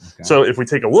clips. Okay. So if we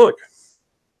take a look,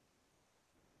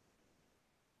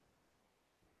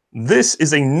 this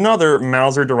is another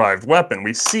Mauser-derived weapon.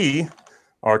 We see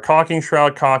our cocking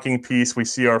shroud, cocking piece, we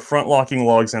see our front locking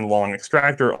lugs and long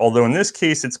extractor, although in this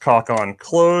case it's cock on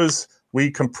close. We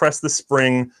compress the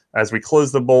spring as we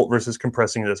close the bolt versus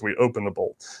compressing it as we open the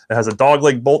bolt. It has a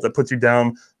dogleg bolt that puts you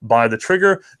down by the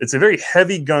trigger. It's a very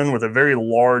heavy gun with a very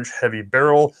large, heavy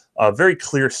barrel, very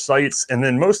clear sights, and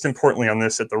then most importantly on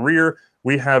this at the rear,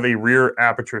 we have a rear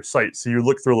aperture sight. So you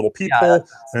look through a little peephole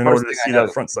in order to see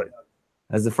that front sight.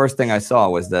 That's the first thing I saw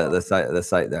was the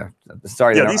sight there.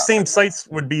 Sorry. Yeah, these same sights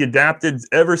would be adapted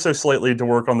ever so slightly to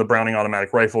work on the Browning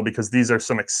automatic rifle because these are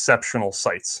some exceptional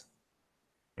sights.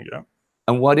 Yeah.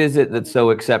 And what is it that's so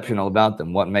exceptional about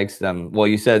them? What makes them? Well,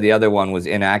 you said the other one was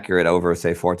inaccurate over,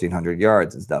 say, 1,400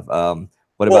 yards and stuff.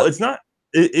 What about? Well, it's not.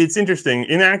 It's interesting.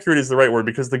 Inaccurate is the right word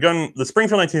because the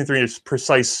Springfield 1903 is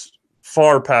precise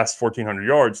far past 1,400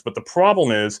 yards. But the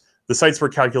problem is the sights were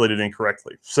calculated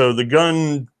incorrectly. So the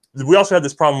gun. We also had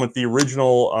this problem with the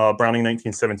original Browning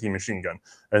 1917 machine gun,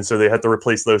 and so they had to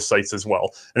replace those sights as well.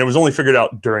 And it was only figured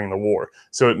out during the war.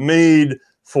 So it made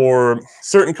for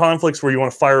certain conflicts where you want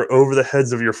to fire over the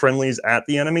heads of your friendlies at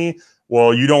the enemy,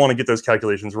 well, you don't want to get those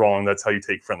calculations wrong. That's how you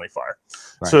take friendly fire.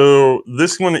 Right. So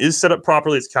this one is set up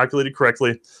properly. It's calculated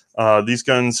correctly. These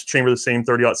guns chamber the same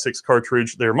 30-06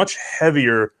 cartridge. They're much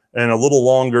heavier and a little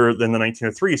longer than the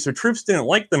 1903. So troops didn't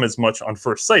like them as much on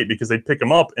first sight because they'd pick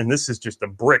them up, and this is just a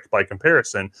brick by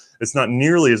comparison. It's not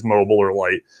nearly as mobile or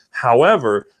light.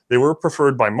 However, they were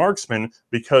preferred by marksmen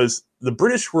because the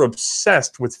British were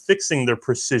obsessed with fixing their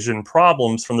precision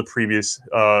problems from the previous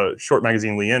short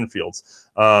magazine Lee Enfields.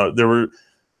 The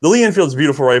Lee Enfield's a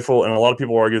beautiful rifle, and a lot of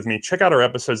people argue with me. Check out our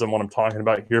episodes on what I'm talking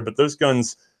about here, but those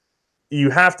guns, you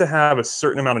have to have a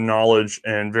certain amount of knowledge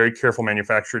and very careful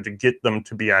manufacture to get them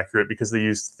to be accurate because they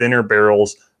used thinner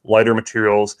barrels, lighter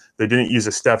materials. They didn't use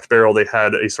a stepped barrel. They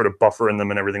had a sort of buffer in them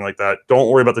and everything like that. Don't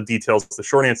worry about the details. The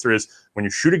short answer is when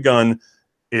you shoot a gun,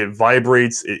 it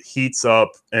vibrates, it heats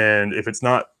up, and if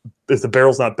the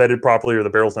barrel's not bedded properly or the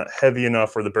barrel's not heavy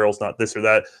enough or the barrel's not this or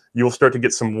that, you'll start to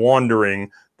get some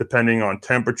wandering depending on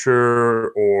temperature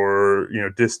or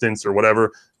distance or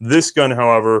whatever. This gun,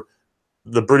 however,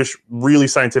 the British really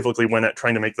scientifically went at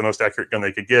trying to make the most accurate gun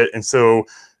they could get. And so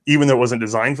even though it wasn't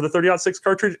designed for the 30-06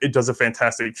 cartridge, it does a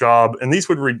fantastic job. And these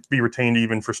would be retained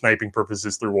even for sniping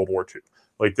purposes through World War II.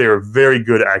 Like, they are very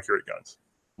good, accurate guns.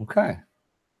 Okay.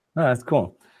 Oh, that's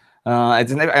cool.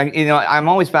 I'm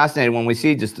always fascinated when we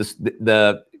see just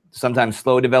the sometimes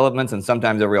slow developments and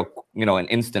sometimes a real, an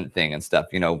instant thing and stuff,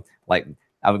 like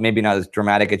maybe not as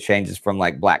dramatic a changes from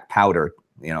like black powder,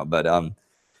 but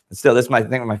still, this is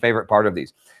my favorite part of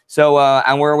these. So,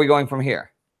 and where are we going from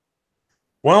here?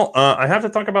 Well, I have to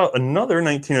talk about another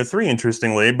 1903,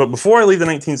 interestingly. But before I leave the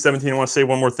 1917, I want to say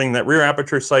one more thing. That rear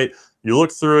aperture sight, you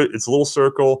look through it, it's a little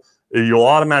circle. You'll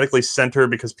automatically center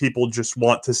because people just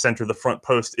want to center the front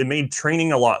post. It made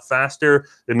training a lot faster.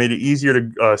 It made it easier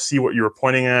to see what you were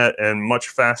pointing at and much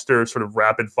faster sort of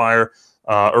rapid fire,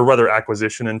 or rather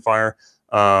acquisition and fire.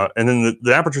 And then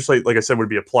the aperture sight, like I said, would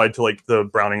be applied to like the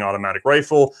Browning automatic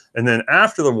rifle. And then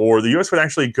after the war, the U.S. would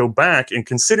actually go back and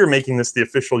consider making this the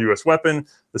official U.S. weapon.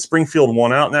 The Springfield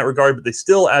won out in that regard, but they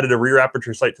still added a rear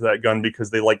aperture sight to that gun because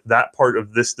they liked that part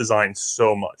of this design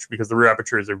so much, because the rear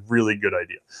aperture is a really good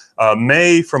idea.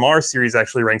 May from our series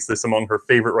actually ranks this among her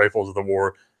favorite rifles of the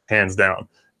war, hands down,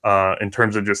 in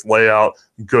terms of just layout,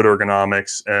 good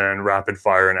ergonomics, and rapid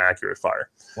fire and accurate fire.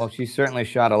 Well, she certainly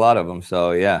shot a lot of them,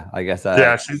 so yeah, I guess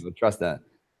I would trust that.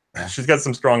 Yeah. She's got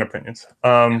some strong opinions.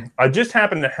 I just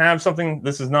happen to have something.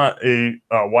 This is not a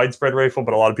widespread rifle,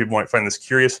 but a lot of people might find this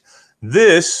curious.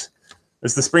 This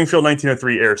is the Springfield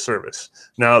 1903 Air Service.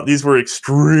 Now, these were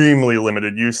extremely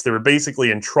limited use. They were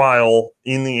basically in trial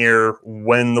in the air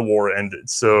when the war ended.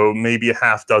 So maybe a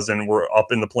half dozen were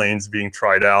up in the planes being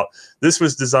tried out. This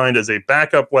was designed as a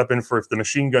backup weapon for if the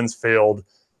machine guns failed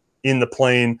in the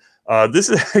plane. This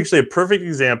is actually a perfect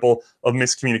example of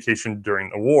miscommunication during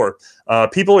the war.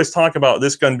 People always talk about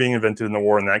this gun being invented in the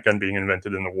war and that gun being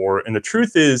invented in the war. And the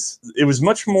truth is, it was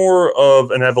much more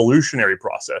of an evolutionary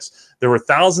process. There were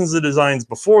thousands of designs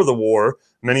before the war,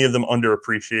 many of them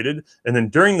underappreciated. And then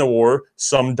during the war,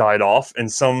 some died off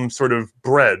and some sort of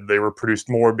bred. They were produced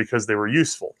more because they were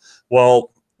useful.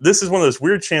 Well, this is one of those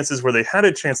weird chances where they had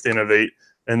a chance to innovate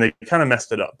and they kind of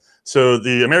messed it up. So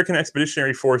the American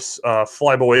Expeditionary Force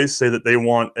flyboys say that they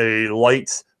want a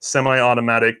light,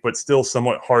 semi-automatic, but still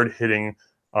somewhat hard-hitting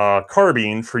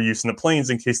carbine for use in the planes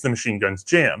in case the machine guns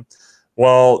jam.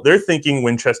 Well, they're thinking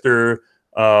Winchester,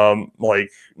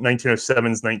 like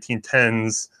 1907s,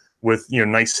 1910s, with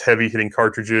nice heavy-hitting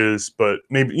cartridges, but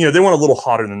maybe they want a little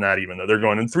hotter than that. Even though they're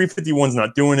going, and 351's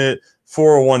not doing it.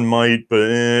 401 might, but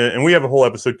and we have a whole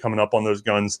episode coming up on those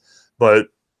guns, but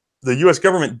the U.S.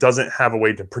 government doesn't have a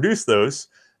way to produce those,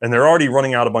 and they're already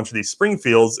running out a bunch of these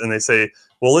Springfields, and they say,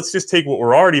 well, let's just take what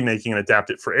we're already making and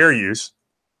adapt it for air use.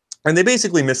 And they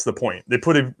basically missed the point. They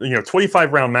put a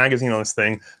 25-round magazine on this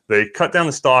thing. They cut down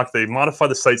the stock. They modify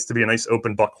the sights to be a nice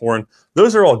open buckhorn.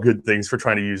 Those are all good things for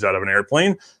trying to use out of an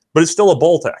airplane, but it's still a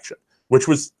bolt action, which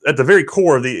was at the very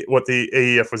core of what the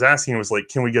AEF was asking. Was like,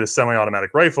 can we get a semi-automatic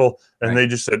rifle? And They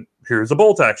just said, here's a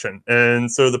bolt action.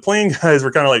 And so the plane guys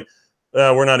were kind of like,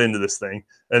 we're not into this thing.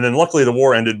 And then luckily the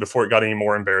war ended before it got any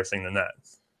more embarrassing than that.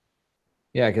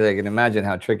 Yeah, because I can imagine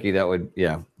how tricky that would.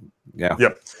 Yeah.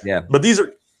 But these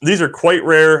are quite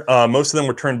rare. Most of them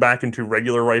were turned back into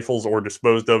regular rifles or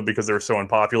disposed of because they were so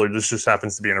unpopular. This just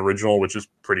happens to be an original, which is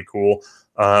pretty cool.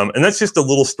 And that's just a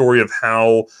little story of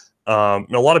how a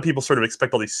lot of people sort of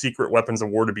expect all these secret weapons of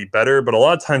war to be better, but a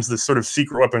lot of times the sort of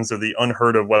secret weapons or the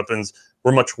unheard of weapons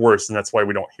were much worse, and that's why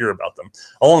we don't hear about them.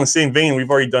 Along the same vein,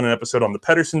 we've already done an episode on the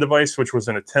Pedersen device, which was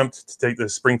an attempt to take the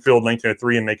Springfield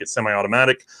 1903 and make it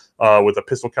semi-automatic with a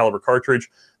pistol caliber cartridge.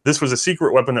 This was a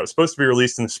secret weapon that was supposed to be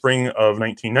released in the spring of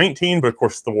 1919, but of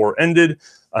course the war ended.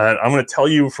 And I'm going to tell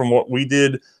you from what we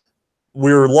did,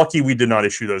 we're lucky we did not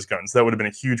issue those guns. That would have been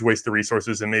a huge waste of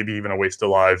resources and maybe even a waste of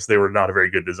lives. They were not a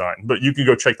very good design, but you can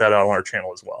go check that out on our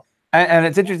channel as well. And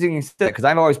it's interesting you said, because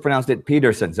I've always pronounced it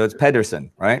Pedersen, so it's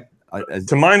Pedersen, right?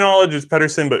 To my knowledge, it's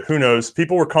Pedersen, but who knows?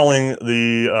 People were calling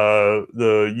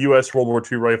the U.S. World War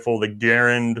II rifle the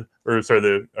Garand, or sorry,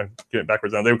 get it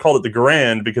backwards now. They called it the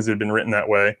Garand because it had been written that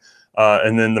way.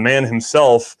 And then the man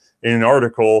himself in an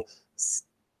article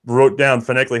wrote down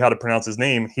phonetically how to pronounce his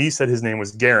name. He said his name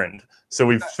was Gerhard. So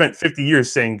we've spent 50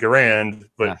 years saying Garand,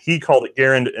 but he called it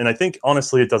Gerhard. And I think,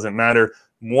 honestly, it doesn't matter.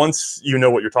 Once you know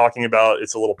what you're talking about,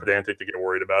 it's a little pedantic to get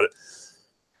worried about it.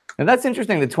 And that's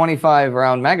interesting, the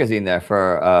 25-round magazine there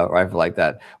for a rifle like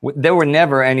that. There were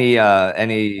never any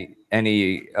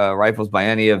rifles by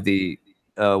any of the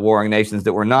warring nations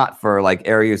that were not for like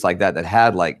air use like that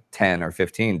had like 10 or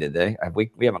 15, did they?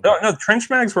 We haven't. No, trench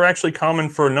mags were actually common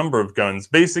for a number of guns.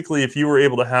 Basically, if you were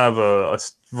able to have a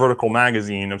vertical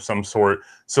magazine of some sort,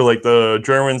 so like the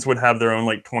Germans would have their own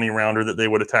like 20-rounder that they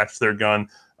would attach to their gun.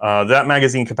 That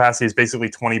magazine capacity is basically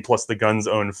 20 plus the gun's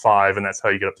own 5, and that's how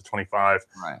you get up to 25.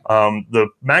 Right. The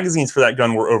magazines for that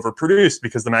gun were overproduced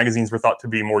because the magazines were thought to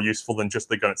be more useful than just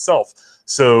the gun itself.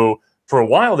 So for a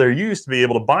while, there used to be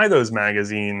able to buy those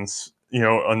magazines,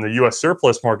 on the U.S.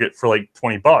 surplus market for like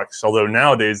 $20. Although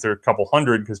nowadays they're a couple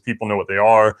hundred because people know what they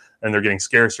are and they're getting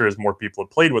scarcer as more people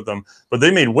have played with them. But they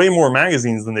made way more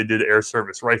magazines than they did air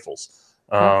service rifles.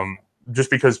 Just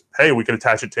because, hey, we could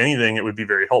attach it to anything, it would be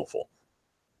very helpful.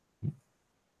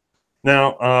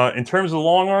 Now, in terms of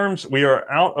long arms, we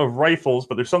are out of rifles,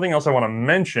 but there's something else I want to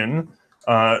mention.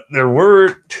 There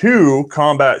were 2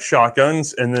 combat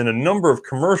shotguns and then a number of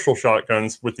commercial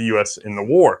shotguns with the U.S. in the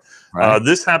war. Right.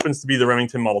 This happens to be the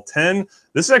Remington Model 10.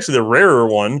 This is actually the rarer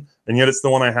one, and yet it's the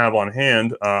one I have on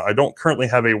hand. I don't currently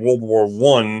have a World War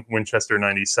I Winchester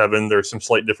 97. There are some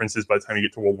slight differences by the time you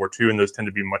get to World War II, and those tend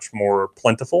to be much more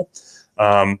plentiful.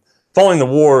 Following the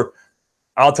war,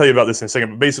 I'll tell you about this in a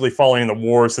second, but basically following the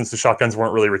war, since the shotguns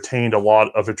weren't really retained, a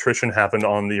lot of attrition happened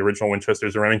on the original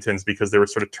Winchesters and Remingtons because they were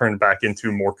sort of turned back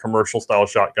into more commercial style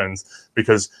shotguns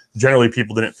because generally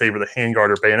people didn't favor the handguard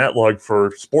or bayonet lug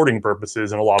for sporting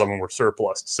purposes, and a lot of them were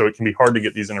surplused. So it can be hard to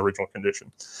get these in original condition.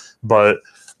 But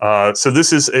so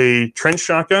this is a trench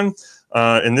shotgun.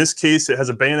 In this case, it has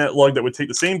a bayonet lug that would take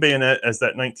the same bayonet as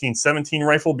that 1917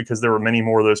 rifle because there were many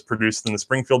more of those produced than the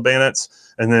Springfield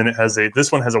bayonets. And then it has this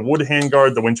one has a wood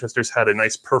handguard. The Winchesters had a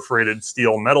nice perforated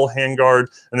steel metal handguard.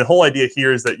 And the whole idea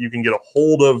here is that you can get a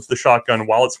hold of the shotgun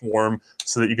while it's warm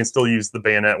so that you can still use the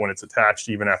bayonet when it's attached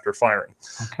even after firing.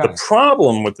 Okay. The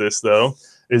problem with this, though,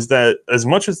 is that as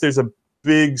much as there's a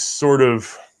big sort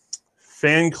of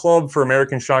fan club for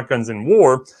American shotguns in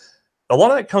war, a lot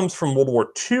of that comes from World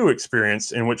War II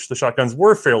experience in which the shotguns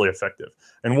were fairly effective.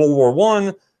 In World War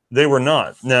I, they were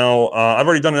not. Now, I've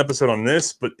already done an episode on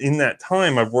this, but in that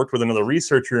time, I've worked with another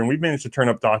researcher, and we've managed to turn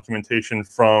up documentation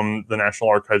from the National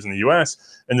Archives in the U.S.,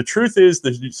 and the truth is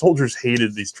the soldiers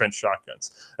hated these trench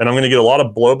shotguns. And I'm going to get a lot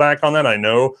of blowback on that, I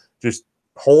know. Just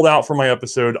hold out for my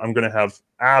episode. I'm going to have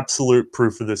absolute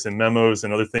proof of this in memos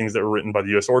and other things that were written by the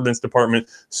U.S. Ordnance Department,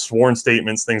 sworn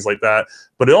statements, things like that.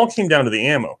 But it all came down to the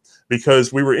ammo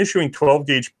because we were issuing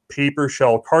 12-gauge paper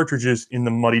shell cartridges in the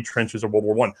muddy trenches of World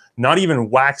War I. Not even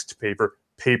waxed paper,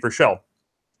 paper shell.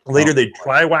 Later, they'd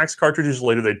try wax cartridges.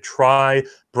 Later, they'd try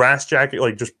brass jacket,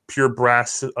 like just pure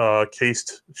brass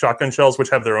cased shotgun shells, which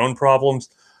have their own problems.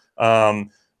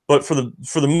 But for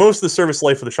the most of the service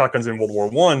life of the shotguns in World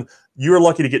War I, you were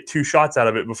lucky to get 2 shots out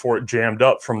of it before it jammed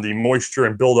up from the moisture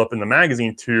and buildup in the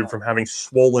magazine tube from having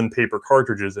swollen paper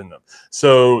cartridges in them.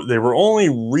 So they were only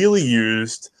really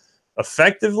used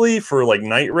effectively for like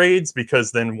night raids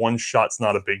because then one shot's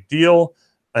not a big deal.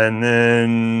 And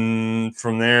then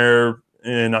from there,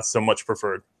 not so much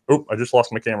preferred. Oh, I just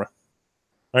lost my camera.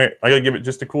 All right, I gotta give it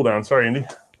just a cool down. Sorry, Andy.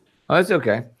 Oh, that's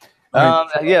okay.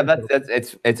 Yeah,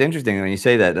 it's interesting when you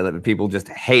say that people just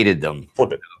hated them.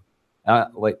 Flip it.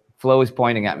 Wait, Flo is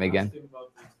pointing at me again.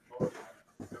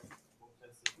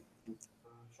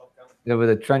 Yeah, with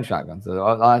a trench shotgun. So,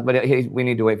 but we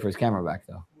need to wait for his camera back,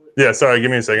 though. Yeah, sorry. Give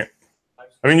me a second.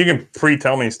 I mean, you can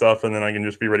pre-tell me stuff, and then I can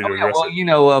just be ready to address it.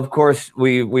 Well, of course,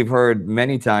 we've heard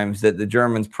many times that the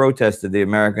Germans protested the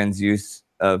Americans' use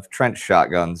of trench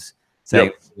shotguns, saying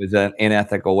it was an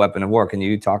unethical weapon of war. Can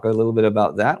you talk a little bit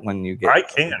about that when you get? I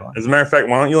can. As a matter of fact,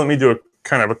 why don't you let me do a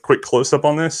kind of a quick close-up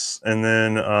on this, and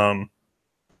then I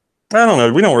don't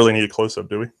know. We don't really need a close-up,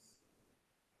 do we?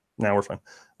 No, we're fine.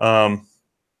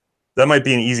 That might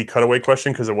be an easy cutaway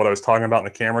question because of what I was talking about in the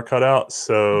camera cutout.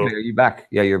 So, are you back?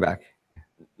 Yeah, you're back.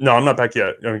 No, I'm not back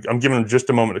yet. I'm giving them just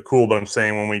a moment to cool, but I'm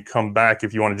saying when we come back,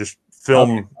 if you want to just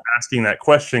film asking that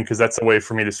question, because that's a way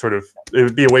for me to sort of, it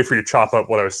would be a way for you to chop up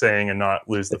what I was saying and not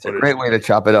lose the footage. It's a great way to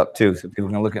chop it up, too, so people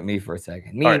can look at me for a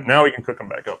second. All right, now we can cook them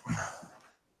back up.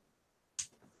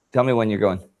 Tell me when you're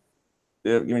going.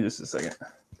 Yeah, give me just a second.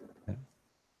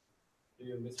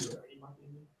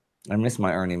 I miss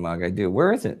my Ernie mug. I do.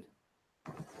 Where is it?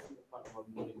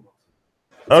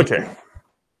 Okay.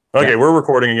 Okay, we're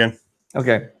recording again.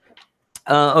 Okay.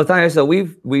 Othniel, so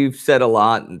we've said a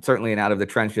lot, and certainly in Out of the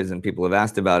Trenches, and people have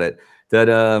asked about it, that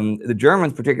the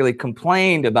Germans particularly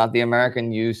complained about the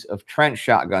American use of trench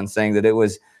shotguns, saying that it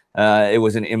was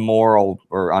an immoral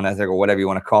or unethical, whatever you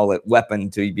want to call it, weapon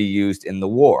to be used in the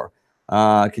war.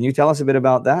 Can you tell us a bit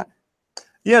about that?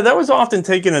 Yeah, that was often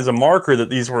taken as a marker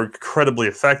that these were incredibly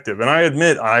effective. And I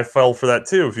admit I fell for that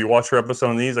too. If you watch our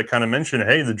episode on these, I kind of mentioned,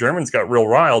 hey, the Germans got real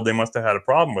riled. They must have had a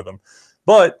problem with them.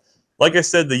 But like I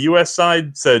said, the U.S.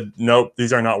 side said, nope,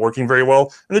 these are not working very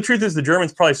well. And the truth is the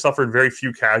Germans probably suffered very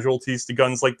few casualties to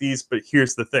guns like these. But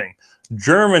here's the thing.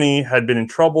 Germany had been in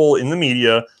trouble in the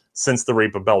media since the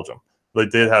rape of Belgium.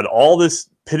 Like they had all this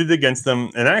pitted against them.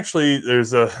 And actually,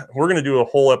 we're going to do a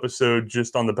whole episode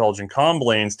just on the Belgian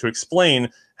Comblains to explain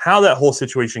how that whole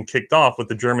situation kicked off with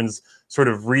the Germans sort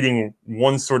of reading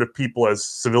one sort of people as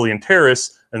civilian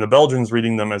terrorists and the Belgians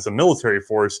reading them as a military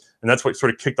force. And that's what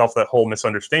sort of kicked off that whole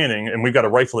misunderstanding. And we've got a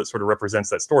rifle that sort of represents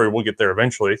that story. We'll get there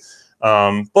eventually.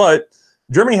 But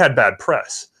Germany had bad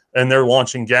press, and they're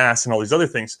launching gas and all these other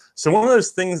things. So one of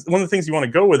the things you want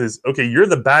to go with is, okay, you're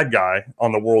the bad guy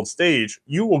on the world stage.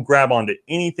 You will grab onto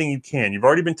anything you can. You've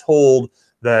already been told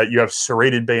that you have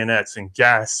serrated bayonets and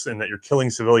gas and that you're killing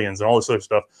civilians and all this other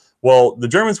stuff. Well, the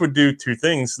Germans would do two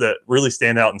things that really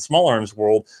stand out in small arms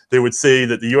world. They would say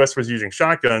that the U.S. was using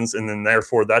shotguns, and then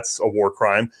therefore that's a war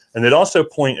crime. And they'd also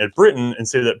point at Britain and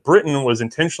say that Britain was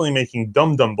intentionally making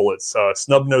dum-dum bullets,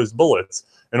 snub-nosed bullets,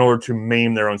 in order to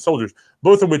maim their own soldiers,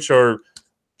 both of which are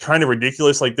kind of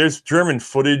ridiculous. Like there's German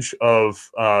footage of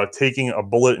taking a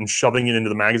bullet and shoving it into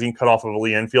the magazine cut off of a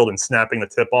Lee Enfield and snapping the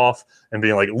tip off and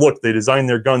being like, look, they designed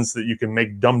their guns so that you can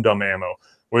make dum-dum ammo,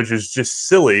 which is just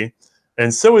silly.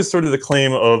 And so is sort of the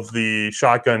claim of the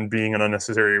shotgun being an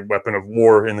unnecessary weapon of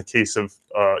war in the case of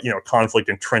conflict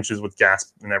in trenches with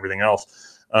gas and everything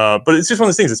else. But it's just one of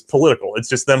those things. It's political. It's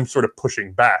just them sort of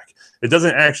pushing back. It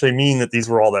doesn't actually mean that these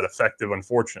were all that effective,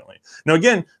 unfortunately. Now,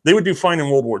 again, they would do fine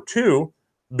in World War II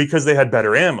because they had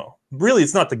better ammo. Really,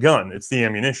 it's not the gun, it's the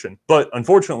ammunition. But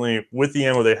unfortunately, with the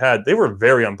ammo they had, they were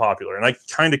very unpopular. And I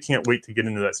kind of can't wait to get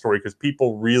into that story because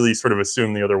people really sort of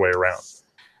assume the other way around.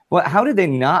 Well, how did they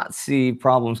not see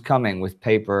problems coming with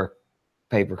paper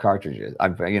cartridges?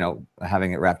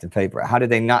 Having it wrapped in paper. How did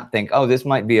they not think, oh, this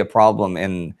might be a problem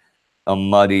in a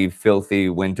muddy, filthy,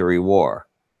 wintry war?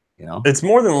 It's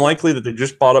more than likely that they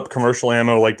just bought up commercial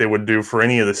ammo like they would do for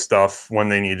any of this stuff when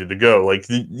they needed to go. Like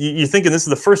you're thinking this is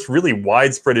the first really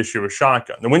widespread issue of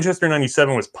shotgun. The Winchester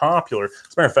 97 was popular. As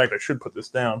a matter of fact, I should put this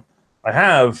down. I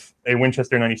have a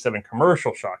Winchester 97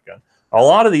 commercial shotgun. A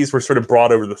lot of these were sort of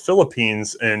brought over to the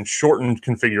Philippines in shortened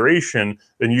configuration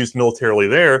and used militarily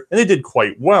there. And they did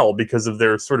quite well because of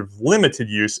their sort of limited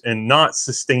use and not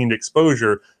sustained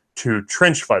exposure to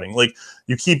trench fighting. Like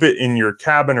you keep it in your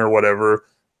cabin or whatever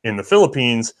in the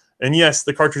Philippines. And yes,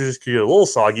 the cartridges could get a little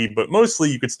soggy, but mostly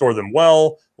you could store them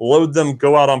well, load them,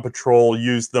 go out on patrol,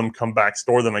 use them, come back,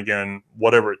 store them again,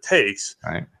 whatever it takes.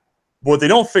 Right. What they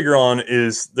don't figure on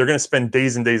is they're going to spend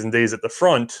days and days and days at the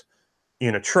front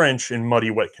in a trench in muddy,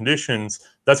 wet conditions.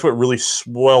 That's what really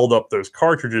swelled up those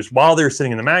cartridges while they're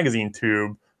sitting in the magazine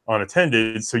tube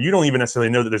unattended. So you don't even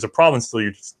necessarily know that there's a problem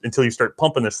until you start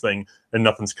pumping this thing and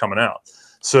nothing's coming out.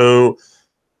 So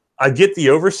I get the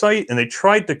oversight, and they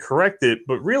tried to correct it,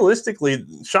 but realistically,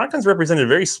 shotguns represented a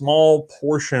very small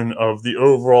portion of the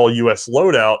overall U.S.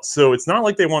 loadout, so it's not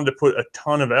like they wanted to put a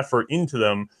ton of effort into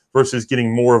them versus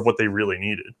getting more of what they really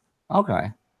needed. Okay,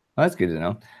 well, that's good to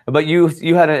know. But you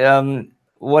had a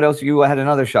what else? You had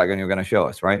another shotgun you were going to show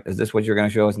us, right? Is this what you're going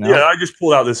to show us now? Yeah, I just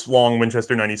pulled out this long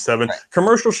Winchester 97. Right.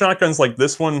 Commercial shotguns like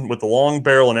this one with the long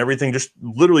barrel and everything, just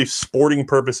literally sporting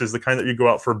purposes, the kind that you go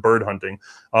out for bird hunting.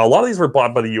 A lot of these were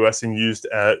bought by the U.S. and used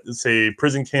at, say,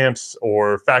 prison camps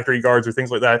or factory guards or things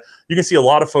like that. You can see a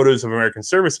lot of photos of American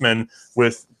servicemen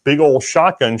with big old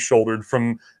shotguns shouldered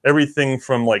from everything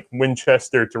from like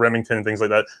Winchester to Remington and things like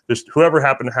that. Just whoever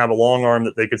happened to have a long arm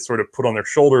that they could sort of put on their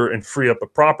shoulder and free up a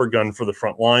proper gun for the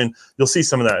front line. You'll see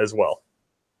some of that as well.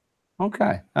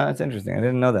 Okay, that's interesting. I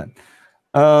didn't know that.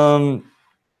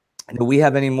 Do we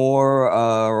have any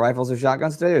more rifles or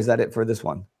shotguns today, or is that it for this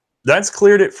one? That's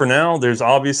cleared it for now. There's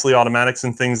obviously automatics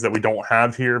and things that we don't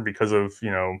have here because of,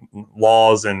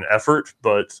 laws and effort.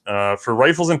 But for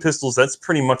rifles and pistols, that's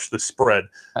pretty much the spread.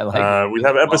 I like we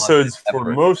have episodes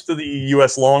for most of the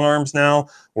U.S. long arms now.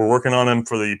 We're working on them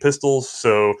for the pistols.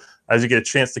 So as you get a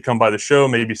chance to come by the show,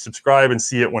 maybe subscribe and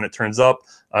see it when it turns up.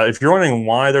 If you're wondering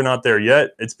why they're not there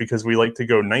yet, it's because we like to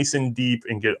go nice and deep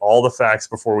and get all the facts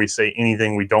before we say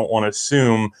anything. We don't want to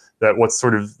assume that what's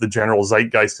sort of the general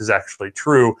zeitgeist is actually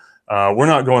true. We're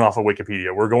not going off of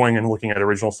Wikipedia. We're going and looking at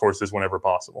original sources whenever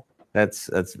possible. That's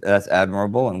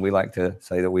admirable, and we like to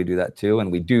say that we do that too, and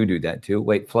we do that too.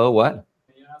 Wait, Flo, what?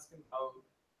 Can you ask him how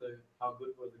good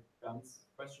were the guns?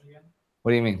 Question again.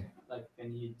 What do you mean? Like,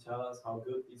 can you tell us how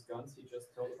good these guns he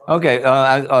just told about? Okay.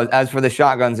 As for the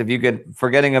shotguns, if you could,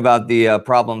 forgetting about the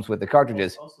problems with the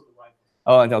cartridges. Also the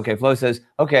rifles. Oh, okay. Flo says,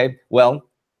 okay, well,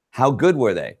 how good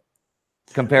were they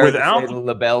compared to say, the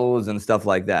labels and stuff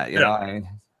like that? You know.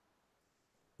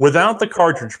 Without the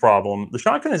cartridge problem, the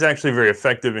shotgun is actually very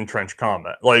effective in trench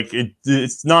combat. Like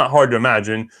it's not hard to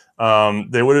imagine.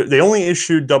 They only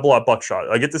issued double-aught buckshot.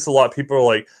 I get this a lot. People are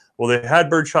like, well, they had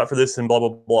birdshot for this and blah, blah,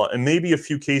 blah. And maybe a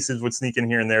few cases would sneak in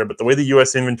here and there. But the way the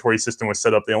U.S. inventory system was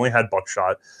set up, they only had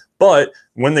buckshot. But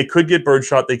when they could get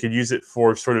birdshot, they could use it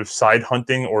for sort of side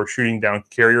hunting or shooting down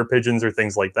carrier pigeons or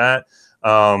things like that.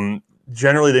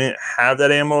 Generally, they didn't have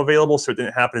that ammo available, so it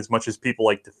didn't happen as much as people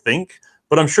like to think.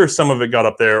 But I'm sure some of it got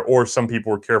up there, or some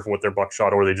people were careful with their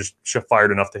buckshot, or they just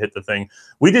fired enough to hit the thing.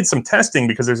 We did some testing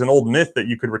because there's an old myth that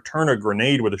you could return a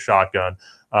grenade with a shotgun.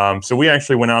 So we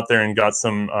actually went out there and got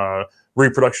some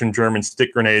reproduction German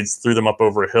stick grenades, threw them up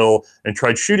over a hill, and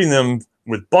tried shooting them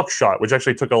with buckshot, which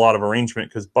actually took a lot of arrangement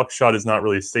because buckshot is not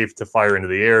really safe to fire into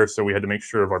the air, so we had to make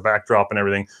sure of our backdrop and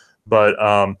everything. But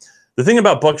the thing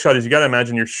about buckshot is you got to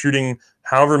imagine you're shooting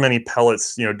however many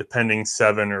pellets, depending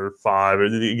 7 or 5,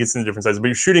 it gets into different sizes, but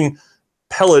you're shooting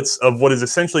pellets of what is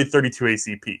essentially 32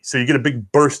 ACP. So you get a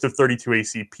big burst of 32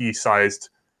 ACP sized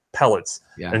pellets.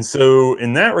 Yeah. And so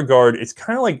in that regard, it's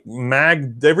kind of like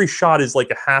every shot is like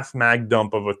a half mag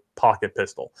dump of a pocket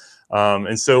pistol.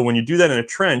 And so when you do that in a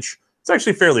trench, it's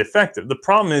actually fairly effective. The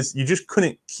problem is you just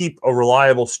couldn't keep a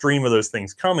reliable stream of those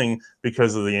things coming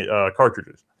because of the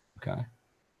cartridges. Okay.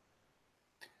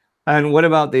 And what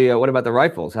about the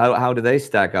rifles? How do they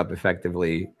stack up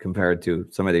effectively compared to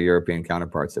some of the European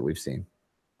counterparts that we've seen?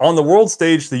 On the world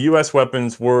stage, the U.S.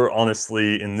 weapons were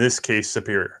honestly, in this case,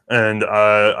 superior. And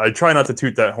I try not to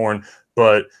toot that horn,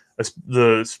 but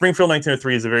the Springfield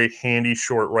 1903 is a very handy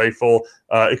short rifle.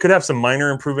 It could have some minor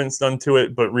improvements done to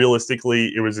it, but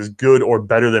realistically, it was as good or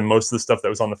better than most of the stuff that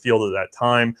was on the field at that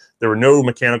time. There were no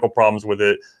mechanical problems with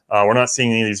it. We're not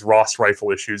seeing any of these Ross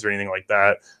rifle issues or anything like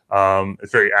that.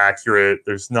 It's very accurate.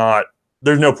 There's no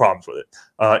problems with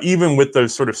it. Even with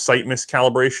those sort of sight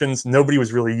miscalibrations, nobody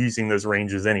was really using those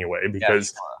ranges anyway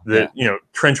because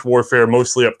trench warfare,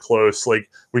 mostly up close. Like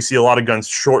we see a lot of guns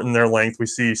shorten their length. We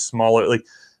see smaller, like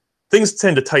things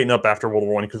tend to tighten up after World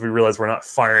War I because we realize we're not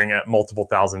firing at multiple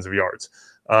thousands of yards.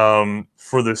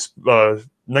 For this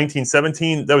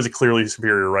 1917, that was a clearly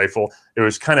superior rifle. It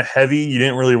was kind of heavy. You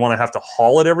didn't really want to have to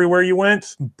haul it everywhere you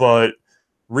went, but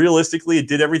realistically, it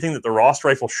did everything that the Ross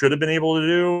rifle should have been able to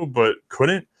do, but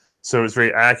couldn't. So it's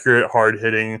very accurate, hard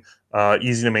hitting,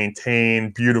 easy to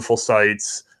maintain, beautiful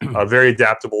sights, very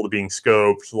adaptable to being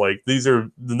scoped. Like the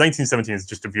 1917 is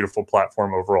just a beautiful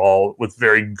platform overall with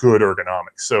very good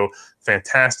ergonomics. So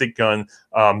fantastic gun.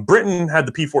 Britain had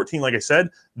the P14, like I said.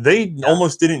 They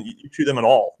almost didn't shoot them at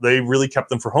all. They really kept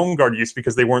them for home guard use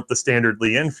because they weren't the standard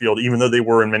Lee Enfield, even though they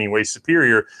were in many ways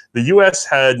superior. The U.S.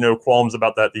 had no qualms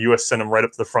about that. The U.S. sent them right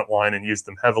up to the front line and used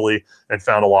them heavily and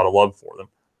found a lot of love for them.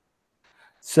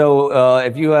 So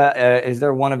if you is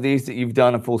there one of these that you've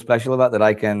done a full special about that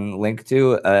I can link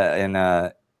to in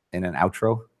an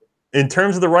outro? In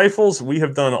terms of the rifles, we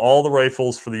have done all the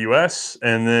rifles for the U.S.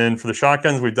 And then for the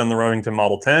shotguns, we've done the Remington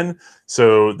Model 10.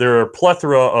 So there are a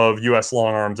plethora of U.S.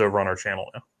 long arms over on our channel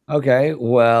now. Okay,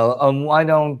 well,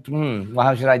 well,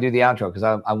 how should I do the outro?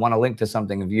 Because I want to link to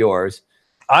something of yours.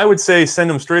 I would say send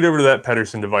them straight over to that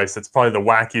Pedersen device. That's probably the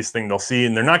wackiest thing they'll see,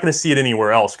 and they're not going to see it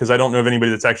anywhere else because I don't know of anybody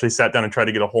that's actually sat down and tried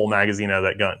to get a whole magazine out of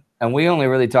that gun. And we only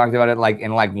really talked about it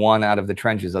in one out of the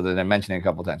trenches, other than mentioning a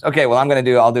couple times. Okay, well, I'll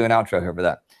do an outro here for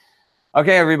that.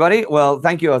 Okay, everybody. Well,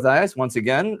 thank you, Othais, once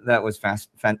again. That was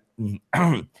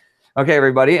Okay,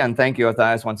 everybody, and thank you,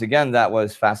 Othais, once again. That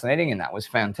was fascinating and that was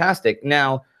fantastic.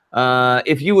 Now,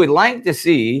 if you would like to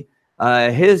see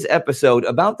his episode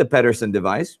about the Pedersen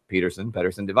device,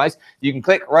 Pedersen device, you can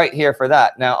click right here for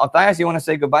that. Now, Othais, you want to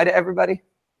say goodbye to everybody?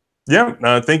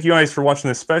 Yeah, thank you guys for watching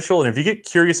this special. And if you get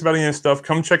curious about any of this stuff,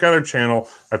 come check out our channel.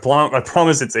 I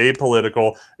promise it's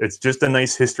apolitical. It's just a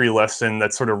nice history lesson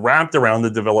that's sort of wrapped around the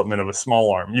development of a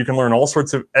small arm. You can learn all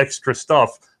sorts of extra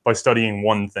stuff by studying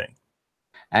one thing.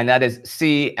 And that is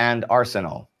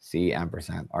C&Rsenal.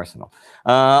 C&Rsenal.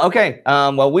 Okay,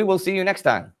 well, we will see you next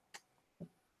time.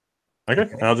 Okay,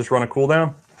 and I'll just run a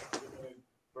cooldown.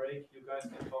 Break. You guys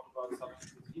can talk about Southern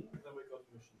cuisine, and then we go to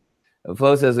machine.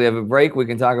 Flo says we have a break. We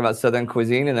can talk about Southern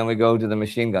cuisine, and then we go to the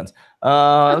machine guns.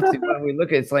 Let's see. When we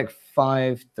look, it's like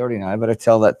 5:30 now. I better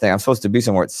tell that thing. I'm supposed to be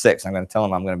somewhere at 6. I'm going to tell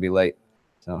him I'm going to be late.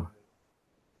 So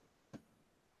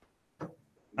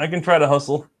I can try to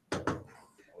hustle.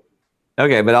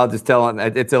 Okay, but I'll just tell him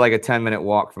it's like a 10-minute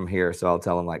walk from here, so I'll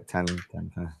tell him like 10.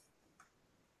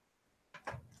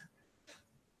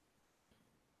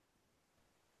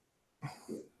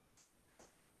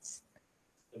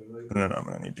 And then I'm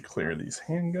going to need to clear these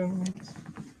handguns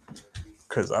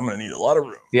because I'm going to need a lot of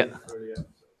room. Yeah.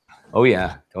 Oh,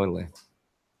 yeah, totally.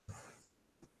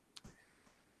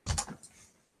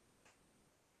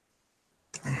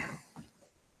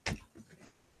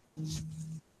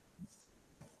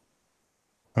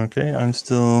 Okay, I'm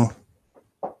still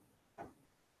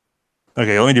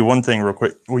Okay, let me do one thing real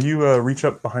quick. Will you reach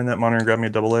up behind that monitor and grab me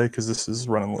a AA? Because this is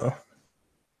running low.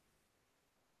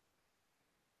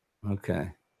 Okay.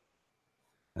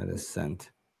 That is sent.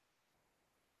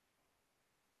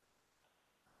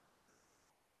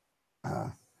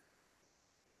 I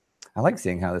like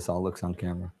seeing how this all looks on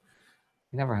camera.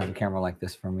 You never had a camera like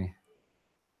this for me.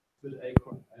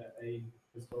 A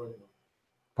historical.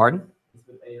 Pardon?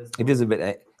 It's it is a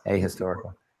bit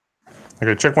ahistorical.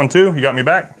 Okay, check 1, 2. You got me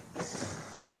back?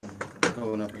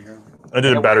 I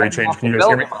did a battery change. Can you guys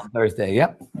hear me? On Thursday,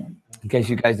 yep. In case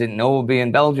you guys didn't know, we'll be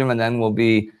in Belgium, and then we'll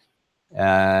be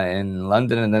in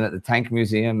London, and then at the Tank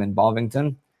Museum in Bovington.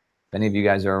 If any of you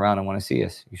guys are around and want to see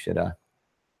us, you should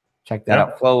check that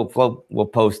out. Flo will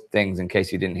post things in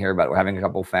case you didn't hear about it. We're having a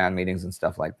couple fan meetings and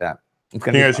stuff like that.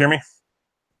 Can you guys hear me?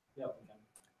 Yeah.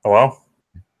 Hello?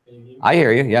 I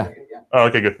hear you, yeah. Oh,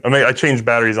 okay, good. I changed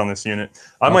batteries on this unit.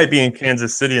 I might be in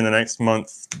Kansas City in the next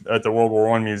month at the World War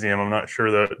I Museum. I'm not sure.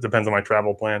 That depends on my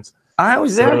travel plans. I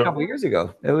was there a couple years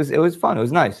ago. It was fun. It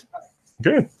was nice.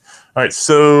 Good. All right,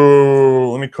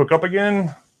 so let me cook up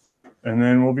again, and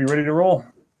then we'll be ready to roll.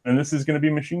 And this is going to be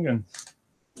machine guns.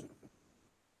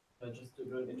 Just to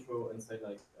do an intro and say,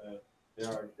 like, there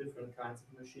are different kinds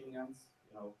of machine guns.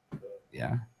 You know,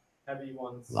 yeah. Heavy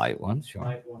ones, light ones, sure.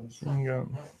 Light ones.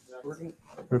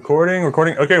 Recording.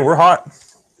 Okay, we're hot.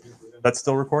 That's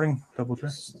still recording. Double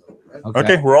check.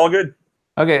 Okay, we're all good.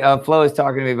 Okay, Flo is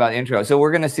talking to me about intro. So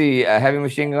we're going to see a heavy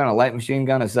machine gun, a light machine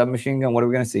gun, a submachine gun. What are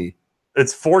we going to see?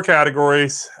 It's 4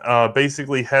 categories,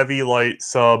 basically heavy, light,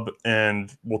 sub,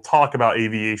 and we'll talk about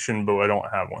aviation, but I don't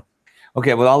have one.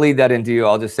 Okay, well, I'll lead that into you.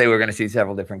 I'll just say we're going to see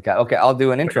several different Okay, I'll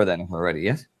do an intro then if we're ready,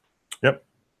 yes? Yep.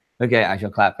 Okay, I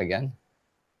shall clap again.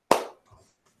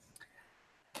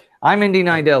 I'm Indy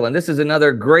Nidell, and this is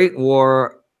another Great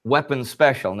War weapons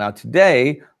special. Now,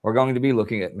 today, we're going to be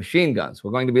looking at machine guns. We're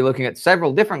going to be looking at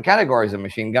several different categories of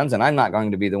machine guns, and I'm not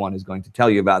going to be the one who's going to tell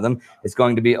you about them. It's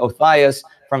going to be Othais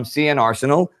from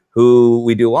C&Rsenal, who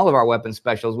we do all of our weapons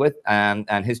specials with, and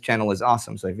his channel is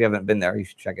awesome. So if you haven't been there, you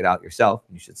should check it out yourself.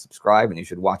 You should subscribe, and you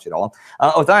should watch it all.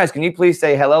 Othais, can you please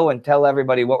say hello and tell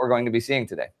everybody what we're going to be seeing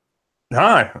today?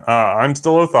 Hi, I'm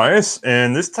still Othais,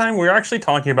 and this time we're actually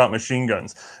talking about machine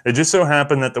guns. It just so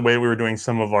happened that the way we were doing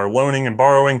some of our loaning and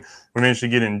borrowing, we managed to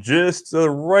get in just the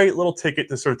right little ticket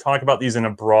to sort of talk about these in a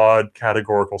broad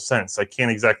categorical sense. I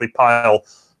can't exactly pile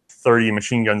 30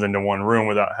 machine guns into one room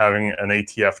without having an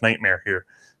ATF nightmare here.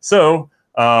 So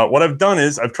what I've done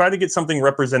is I've tried to get something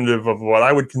representative of what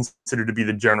I would consider to be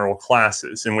the general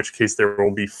classes, in which case there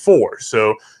will be 4.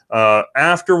 So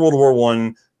after World War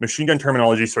I, machine gun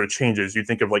terminology sort of changes. You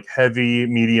think of like heavy,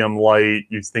 medium, light,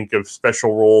 you think of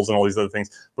special roles and all these other things.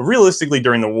 But realistically,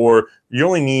 during the war, you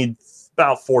only need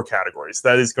about 4 categories.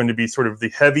 That is going to be sort of the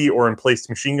heavy or emplaced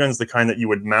machine guns, the kind that you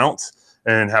would mount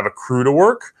and have a crew to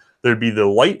work. There'd be the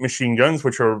light machine guns,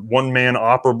 which are one-man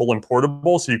operable and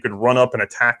portable, so you could run up and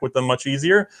attack with them much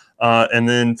easier. And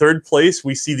then 3rd place,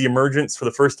 we see the emergence for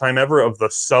the first time ever of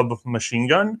the submachine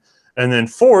gun. And then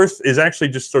 4th is actually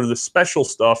just sort of the special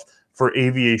stuff for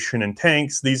aviation and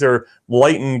tanks. These are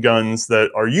lightened guns that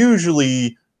are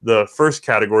usually the first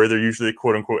category. They're usually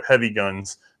quote-unquote heavy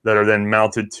guns that are then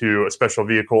mounted to a special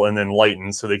vehicle and then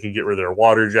lightened so they can get rid of their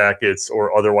water jackets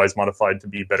or otherwise modified to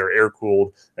be better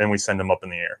air-cooled, and we send them up in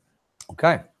the air.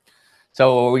 Okay.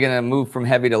 So are we going to move from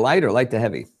heavy to light or light to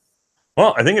heavy?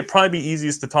 Well, I think it'd probably be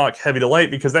easiest to talk heavy to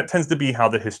light because that tends to be how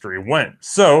the history went.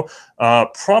 So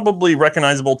probably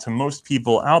recognizable to most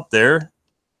people out there,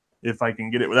 if I can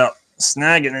get it without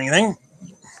snagging anything.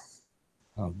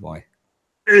 Oh boy.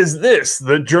 Is this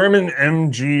the German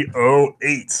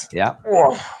MG08? Yeah.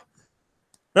 Whoa.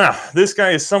 Now, this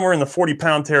guy is somewhere in the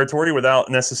 40-pound territory without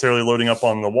necessarily loading up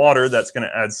on the water. That's going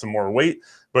to add some more weight.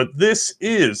 But this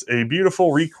is a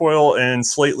beautiful recoil and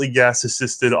slightly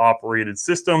gas-assisted operated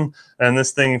system. And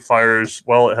this thing fires,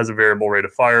 well, it has a variable rate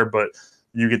of fire, but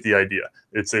you get the idea.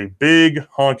 It's a big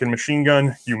honking machine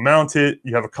gun. You mount it,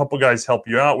 you have a couple guys help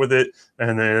you out with it,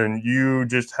 and then you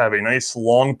just have a nice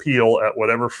long peel at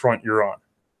whatever front you're on.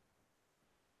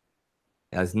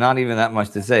 There's not even that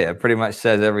much to say. It pretty much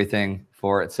says everything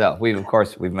for itself. Of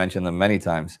course, we've mentioned them many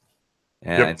times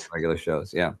in regular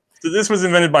shows. Yeah. So this was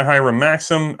invented by Hiram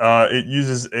Maxim. It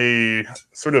uses a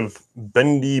sort of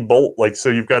bendy bolt, so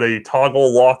you've got a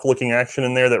toggle lock-looking action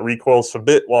in there that recoils a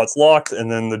bit while it's locked,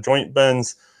 and then the joint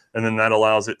bends, and then that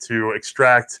allows it to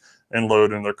extract and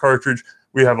load in their cartridge.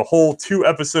 We have a whole 2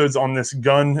 episodes on this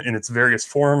gun in its various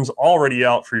forms already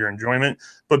out for your enjoyment.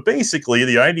 But basically,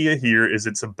 the idea here is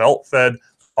it's a belt-fed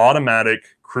automatic,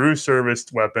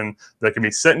 crew-serviced weapon that can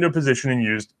be set into a position and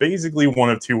used basically one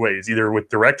of two ways, either with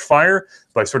direct fire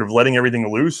by sort of letting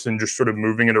everything loose and just sort of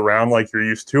moving it around like you're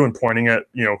used to and pointing at,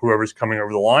 you know, whoever's coming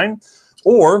over the line,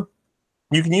 or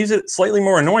you can use it slightly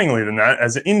more annoyingly than that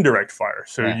as an indirect fire.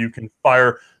 So you can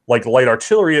fire like light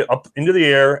artillery up into the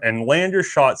air and land your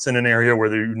shots in an area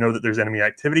where you know that there's enemy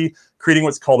activity, creating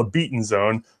what's called a beaten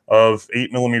zone of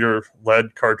 8mm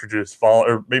lead cartridges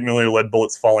or 8mm lead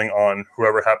bullets falling on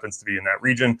whoever happens to be in that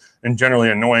region, and generally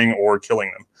annoying or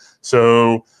killing them.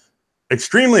 So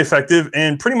extremely effective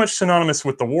and pretty much synonymous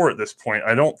with the war at this point.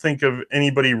 I don't think of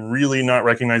anybody really not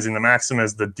recognizing the Maxim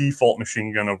as the default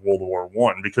machine gun of World War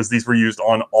I, because these were used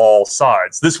on all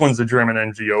sides. This one's a German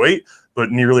MG08, but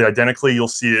nearly identically, you'll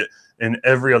see it in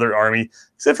every other army,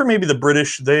 except for maybe the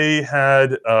British. They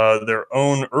had their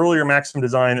own earlier Maxim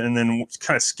design and then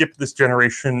kind of skipped this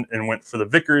generation and went for the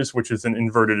Vickers, which is an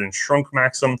inverted and shrunk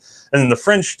Maxim. And then the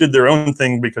French did their own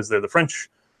thing because they're the French.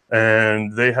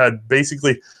 And they had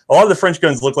basically, a lot of the French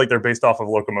guns look like they're based off of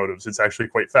locomotives. It's actually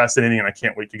quite fascinating, and I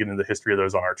can't wait to get into the history of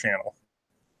those on our channel.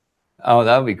 Oh,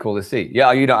 that would be cool to see.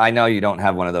 Yeah, you don't. I know you don't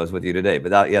have one of those with you today, but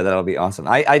that'll be awesome.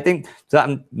 I think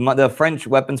the French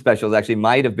weapon specials actually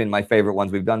might have been my favorite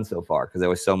ones we've done so far, because there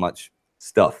was so much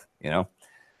stuff, you know.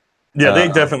 Yeah, they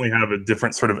definitely have a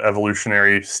different sort of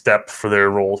evolutionary step for their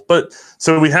roles. But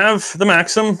so we have the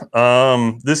Maxim.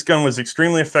 This gun was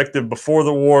extremely effective before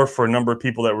the war for a number of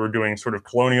people that were doing sort of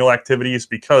colonial activities,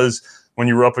 because when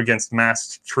you were up against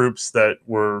massed troops that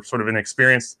were sort of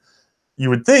inexperienced, you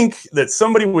would think that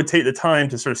somebody would take the time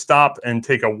to sort of stop and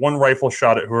take a one rifle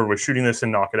shot at whoever was shooting this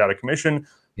and knock it out of commission.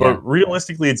 But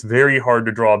realistically, it's very hard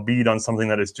to draw a bead on something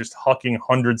that is just hucking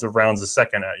hundreds of rounds a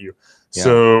second at you. Yeah.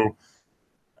 So,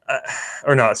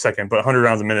 or not a second, but 100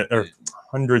 rounds a minute, or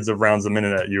hundreds of rounds a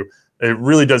minute at you. It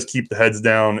really does keep the heads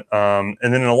down. And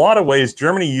then in a lot of ways,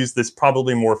 Germany used this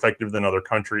probably more effective than other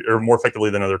countries, or more effectively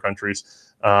than other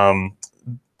countries.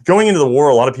 Going into the war,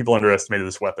 a lot of people underestimated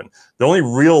this weapon. The only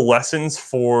real lessons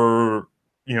for,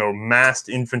 you know, massed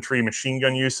infantry machine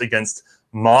gun use against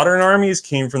modern armies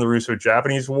came from the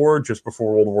Russo-Japanese War just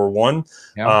before World War I.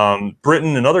 Yeah.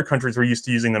 Britain and other countries were used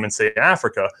to using them in, say,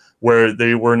 Africa, where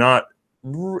they were not,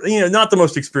 you know, not the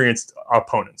most experienced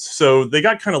opponents. So they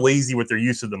got kind of lazy with their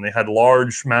use of them. They had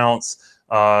large mounts.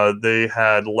 They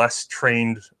had less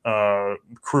trained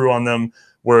crew on them.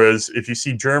 Whereas if you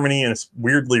see Germany and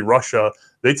weirdly Russia,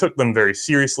 they took them very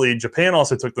seriously. Japan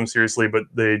also took them seriously, but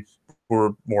they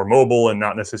were more mobile and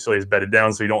not necessarily as bedded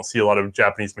down. So you don't see a lot of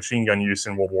Japanese machine gun use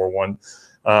in World War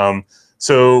I.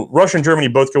 So Russia and Germany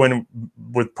both go in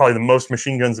with probably the most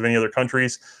machine guns of any other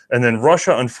countries. And then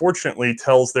Russia, unfortunately,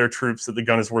 tells their troops that the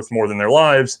gun is worth more than their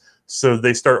lives. So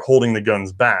they start holding the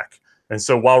guns back. And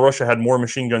so while Russia had more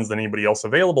machine guns than anybody else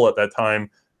available at that time,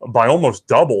 by almost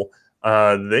double,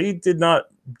 they did not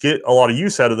get a lot of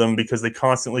use out of them because they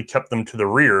constantly kept them to the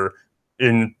rear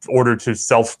in order to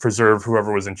self-preserve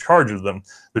whoever was in charge of them.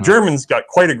 The Germans got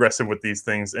quite aggressive with these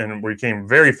things and became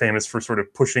very famous for sort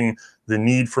of pushing the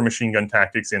need for machine gun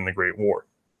tactics in the Great War.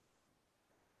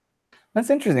 That's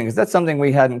interesting, because that's something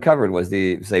we hadn't covered, was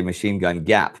the, say, machine gun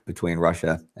gap between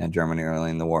Russia and Germany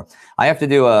early in the war. I have to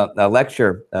do a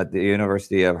lecture at the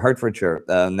University of Hertfordshire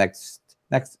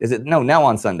now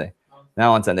on Sunday.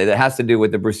 Now on Sunday. That has to do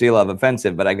with the Brusilov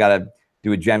offensive, but I got to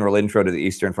do a general intro to the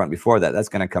Eastern Front before that. That's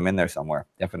going to come in there somewhere,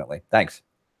 definitely. Thanks.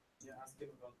 Yeah, ask him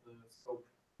about the scope.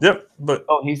 Yep, but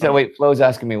he said, wait, Flo's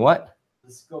asking me what?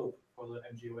 The scope for the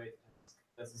MG08.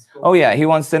 Oh yeah, he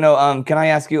wants to know. Can I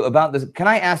ask you about this? Can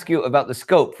I ask you about the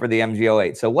scope for the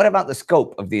MG08? So what about the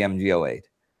scope of the MG08?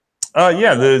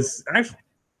 Yeah, there's actually.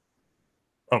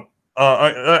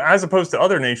 As opposed to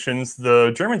other nations,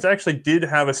 the Germans actually did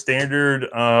have a standard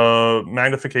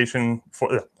magnification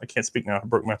for. I can't speak now. I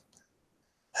broke my.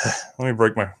 Let me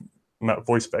break my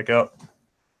voice back out.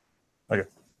 Okay.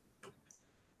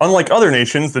 Unlike other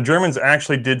nations, the Germans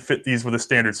actually did fit these with a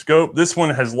standard scope. This one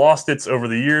has lost its over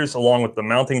the years, along with the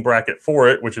mounting bracket for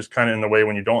it, which is kind of in the way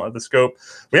when you don't have the scope.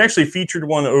 We actually featured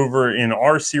one over in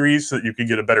our series so that you could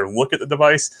get a better look at the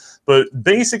device. But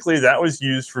basically, that was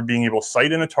used for being able to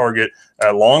sight in a target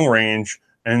at long range.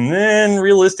 And then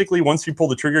realistically, once you pull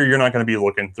the trigger, you're not going to be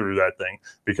looking through that thing,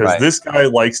 because this guy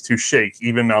likes to shake,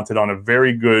 even mounted on a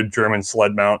very good German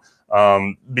sled mount.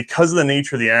 Because of the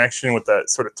nature of the action with that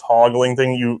sort of toggling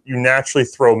thing, you naturally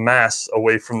throw mass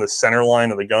away from the center line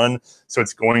of the gun, so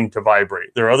it's going to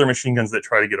vibrate. There are other machine guns that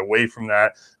try to get away from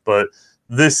that, but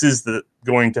this is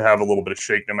going to have a little bit of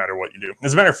shake no matter what you do.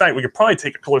 As a matter of fact, we could probably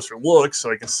take a closer look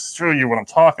so I can show you what I'm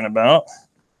talking about.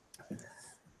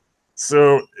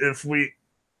 So if we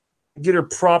get her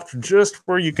propped just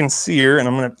where you can see her, and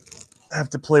I'm going to have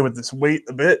to play with this weight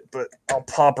a bit, but I'll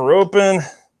pop her open.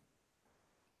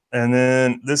 And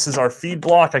then this is our feed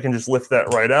block. I can just lift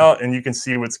that right out and you can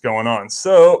see what's going on.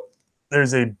 So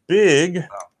there's a big, and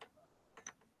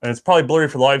it's probably blurry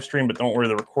for the live stream, but don't worry,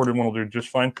 the recorded one will do just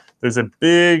fine. There's a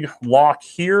big lock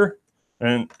here.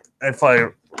 And if I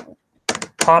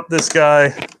pop this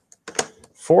guy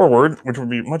forward, which would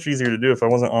be much easier to do if I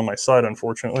wasn't on my side,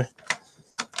 unfortunately.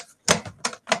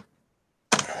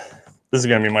 This is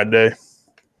going to be my day.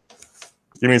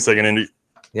 Give me a second, Indy.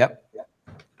 Yep.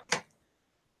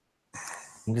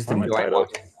 I'm just enjoying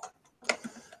watching.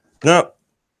 No,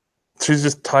 she's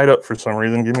just tied up for some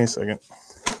reason. Give me a second.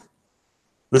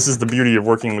 This is the beauty of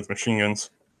working with machine guns,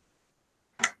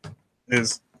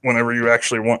 is whenever you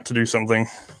actually want to do something.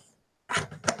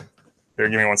 Here,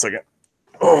 give me 1 second.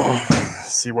 Oh,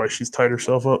 see why she's tied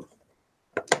herself up.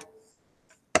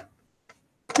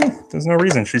 There's no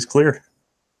reason. She's clear.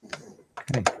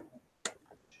 Okay.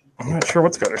 I'm not sure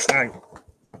what's got her snagged.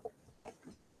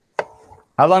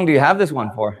 How long do you have this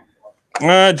one for?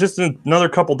 Just another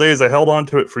couple days. I held on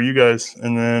to it for you guys,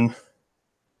 and then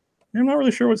I'm not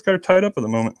really sure what's got her tied up at the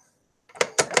moment.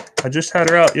 I just had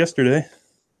her out yesterday.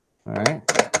 All right.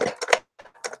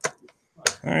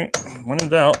 All right. When in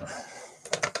doubt.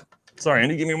 Sorry,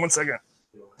 Andy. Give me 1 second.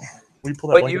 Will you pull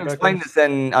that But blanket you back explained on? this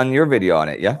then on your video on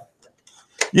it, yeah?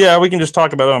 Yeah, we can just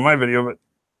talk about it on my video, but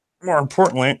more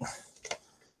importantly,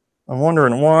 I'm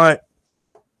wondering why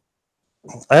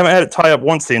I haven't had it tie up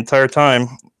once the entire time.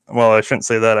 Well, I shouldn't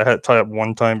say that. I had it tie up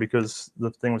one time because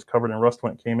the thing was covered in rust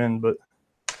when it came in, but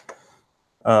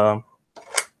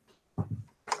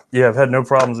yeah, I've had no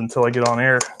problems until I get on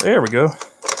air. There we go.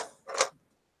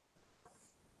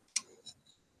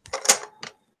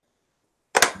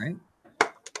 All right.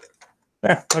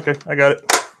 Yeah, okay, I got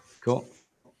it. Cool.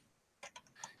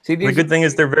 See, The good thing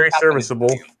is they're very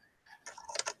serviceable.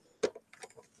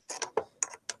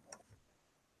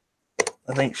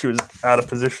 I think she was out of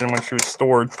position when she was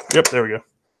stored. Yep, there we go.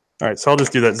 All right, so I'll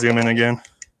just do that zoom in again.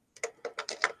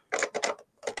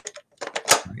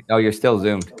 Oh, you're still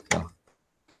zoomed. So.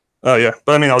 Oh, yeah,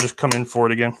 but I mean, I'll just come in for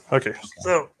it again. Okay,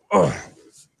 so...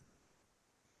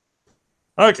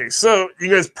 Okay, so you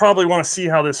guys probably want to see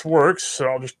how this works, so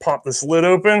I'll just pop this lid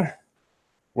open.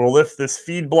 We'll lift this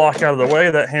feed block out of the way.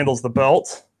 That handles the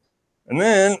belt. And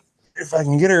then, if I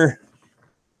can get her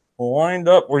lined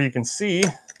up where you can see...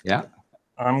 Yeah.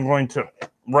 I'm going to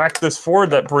rack this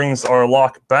forward. That brings our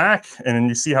lock back, and then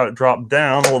you see how it dropped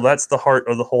down. Well, that's the heart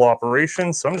of the whole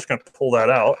operation, so I'm just going to pull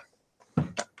that out.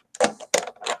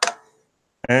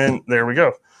 And there we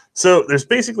go. So there's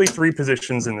basically 3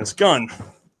 positions in this gun.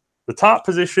 The top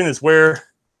position is where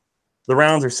the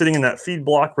rounds are sitting in that feed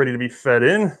block ready to be fed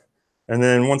in. And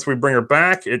then once we bring her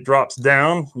back, it drops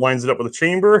down, lines it up with a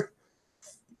chamber,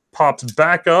 pops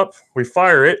back up, we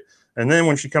fire it. And then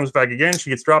when she comes back again, she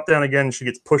gets dropped down again and she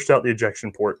gets pushed out the ejection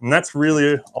port. And that's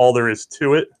really all there is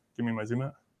to it. Give me my zoom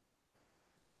out.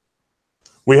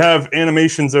 We have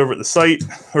animations over at the site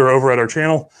or over at our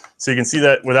channel. So you can see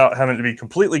that without having to be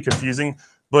completely confusing.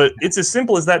 But it's as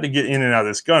simple as that to get in and out of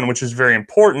this gun, which is very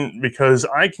important because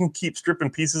I can keep stripping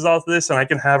pieces off this and I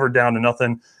can have her down to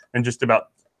nothing in just about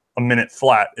a minute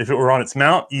flat. If it were on its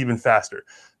mount, even faster.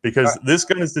 Because this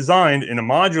gun is designed in a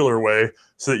modular way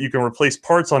so that you can replace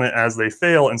parts on it as they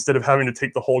fail instead of having to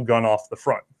take the whole gun off the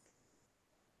front.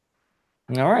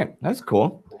 All right, that's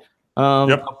cool.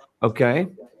 Yep. Okay,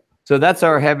 so that's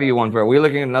our heavy one. Are we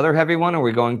looking at another heavy one? Or are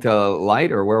we going to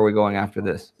light, or where are we going after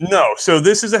this? No, so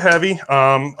this is a heavy.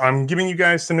 I'm giving you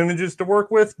guys some images to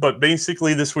work with, but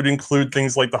basically this would include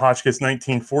things like the Hotchkiss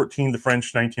 1914, the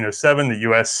French 1907, the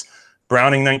U.S.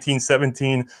 Browning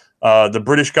 1917. The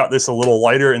British got this a little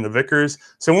lighter in the Vickers.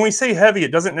 So when we say heavy,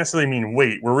 it doesn't necessarily mean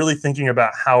weight. We're really thinking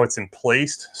about how it's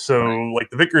emplaced. So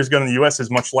like the Vickers gun in the US is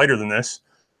much lighter than this,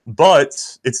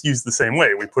 but it's used the same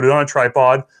way. We put it on a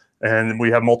tripod and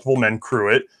we have multiple men crew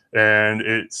it, and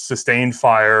it's sustained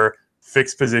fire,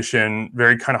 fixed position,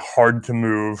 very kind of hard to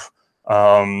move.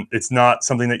 It's not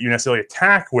something that you necessarily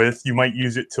attack with. You might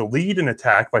use it to lead an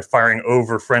attack by firing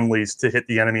over friendlies to hit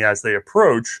the enemy as they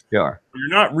approach. Yeah. You're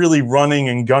not really running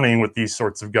and gunning with these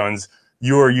sorts of guns.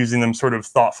 You are using them sort of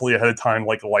thoughtfully ahead of time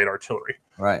like light artillery.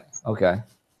 Right. Okay.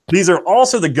 These are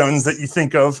also the guns that you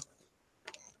think of,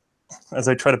 as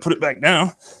I try to put it back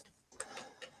down.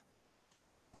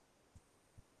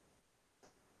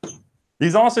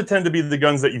 These also tend to be the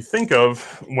guns that you think of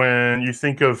when you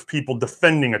think of people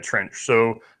defending a trench.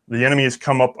 So the enemy has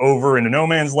come up over into no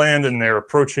man's land and they're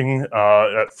approaching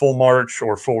at full march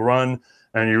or full run,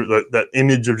 and that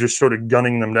image of just sort of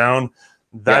gunning them down,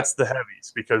 that's the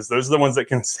heavies, because those are the ones that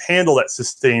can handle that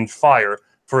sustained fire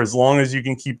for as long as you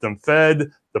can keep them fed,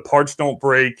 the parts don't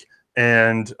break,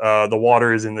 and the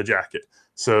water is in the jacket.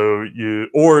 So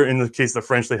or in the case of the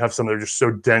French, they have some that are just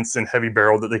so dense and heavy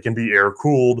barreled that they can be air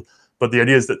cooled. But the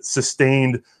idea is that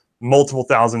sustained multiple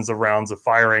thousands of rounds of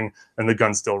firing and the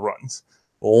gun still runs.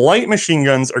 Light machine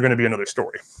guns are going to be another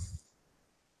story.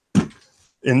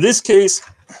 In this case,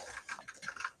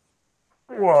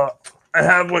 well, I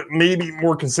have what may be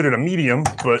more considered a medium,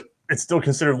 but it's still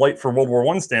considered light for World War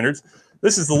I standards.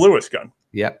 This is the Lewis gun.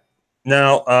 Yep.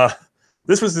 Now,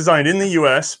 this was designed in the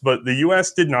U.S., but the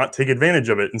U.S. did not take advantage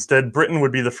of it. Instead, Britain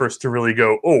would be the first to really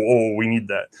go, oh, we need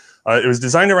that. It was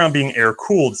designed around being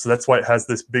air-cooled, so that's why it has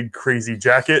this big, crazy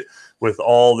jacket with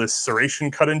all this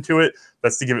serration cut into it.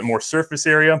 That's to give it more surface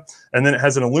area. And then it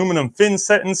has an aluminum fin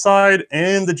set inside,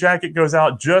 and the jacket goes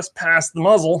out just past the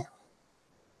muzzle.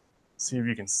 See if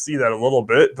you can see that a little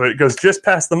bit, but it goes just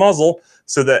past the muzzle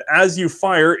so that as you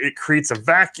fire, it creates a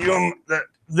vacuum that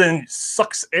then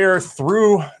sucks air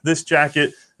through this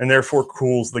jacket and therefore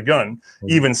cools the gun.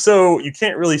 Even so, you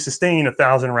can't really sustain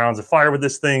 1,000 rounds of fire with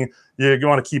this thing. You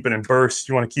want to keep it in bursts.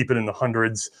 You want to keep it in the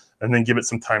hundreds and then give it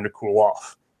some time to cool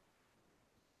off.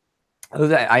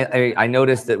 I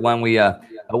noticed that when we at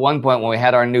one point when we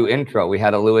had our new intro, we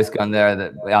had a Lewis gun there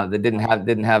that didn't have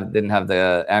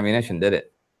the ammunition, did it?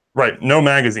 Right, no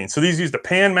magazine. So these used a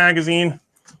pan magazine.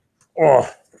 Oh,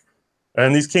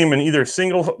 and these came in either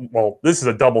single, well, this is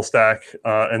a double stack,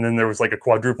 and then there was like a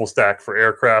quadruple stack for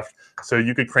aircraft. So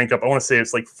you could crank up, I want to say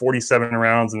it's like 47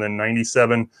 rounds and then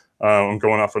 97. I'm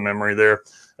going off of memory there.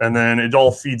 And then it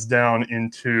all feeds down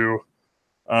into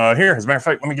here. As a matter of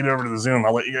fact, let me get over to the Zoom.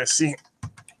 I'll let you guys see.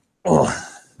 Oh.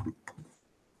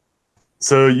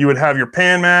 So you would have your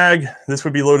pan mag. This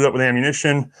would be loaded up with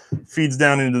ammunition. Feeds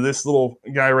down into this little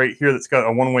guy right here that's got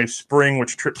a one-way spring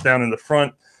which trips down in the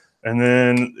front. And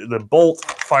then the bolt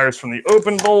fires from the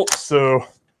open bolt. So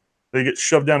they get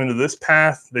shoved down into this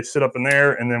path. They sit up in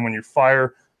there. And then when you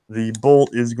fire, the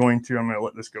bolt is going to, I'm going to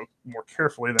let this go more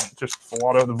carefully than just full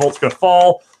auto. The bolt's going to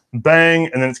fall, bang,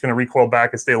 and then it's going to recoil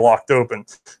back and stay locked open.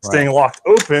 Right. Staying locked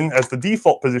open as the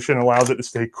default position allows it to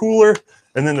stay cooler.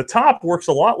 And then the top works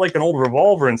a lot like an old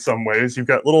revolver in some ways. You've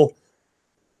got little,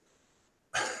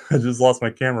 I just lost my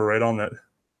camera right on that.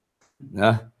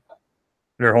 Yeah.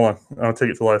 Here, hold on. I'll take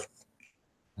it to life.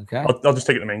 Okay. I'll just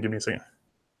take it to main. Give me a second.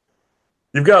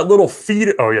 You've got little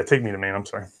feeder. Oh, yeah, take me to main. I'm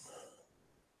sorry.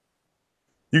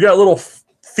 You got little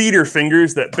feeder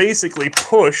fingers that basically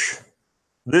push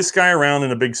this guy around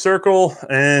in a big circle,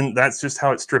 and that's just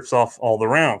how it strips off all the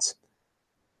rounds.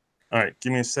 All right,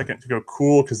 give me a second to go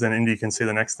cool, because then Indy can say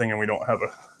the next thing and we don't have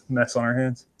a mess on our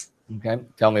hands. Okay,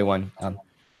 tell me when. I'm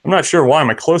not sure why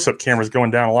my close-up camera is going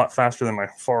down a lot faster than my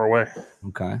far away.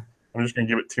 Okay. I'm just going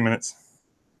to give it 2 minutes.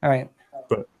 All right.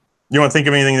 But you want to think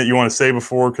of anything that you want to say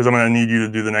before? Because I'm going to need you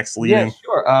to do the next lead. Yeah,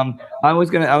 sure. I was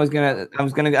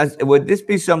gonna. Would this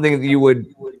be something that you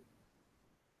would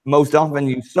most often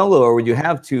use solo, or would you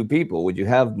have two people? Would you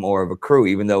have more of a crew,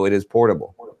 even though it is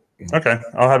portable? Okay,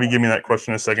 I'll have you give me that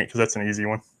question in a second, because that's an easy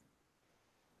one.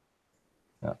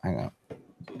 Oh, hang on.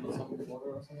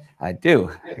 I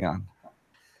do. Hang on.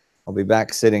 I'll be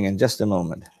back sitting in just a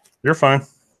moment. You're fine.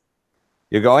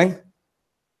 You're going?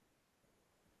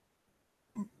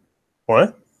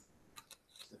 What?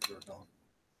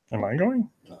 Am I going?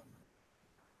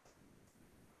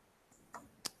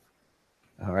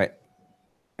 All right.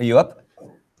 Are you up?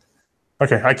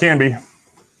 Okay, I can be.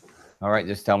 All right,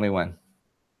 just tell me when.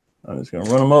 I'm just going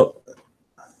to run them up.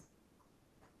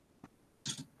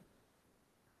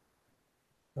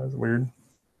 That's weird.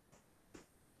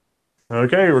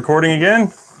 Okay, recording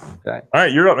again. Okay. All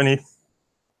right, you're up, Annie.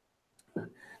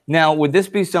 Now, would this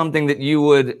be something that you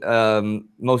would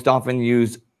most often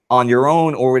use on your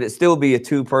own, or would it still be a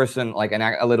two-person, like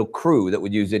a little crew that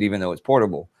would use it even though it's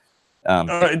portable?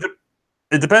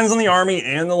 It depends on the Army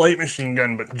and the light machine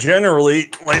gun, but generally,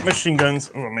 light machine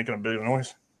guns... Oh, I'm making a big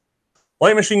noise.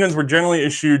 Light machine guns were generally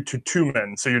issued to two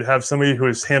men. So you'd have somebody who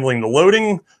is handling the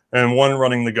loading and one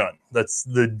running the gun. That's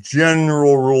the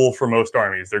general rule for most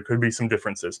armies. There could be some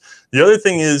differences. The other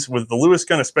thing is, with the Lewis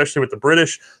gun, especially with the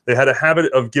British, they had a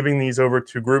habit of giving these over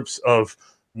to groups of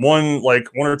one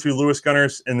or two Lewis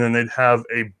gunners, and then they'd have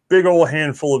a big old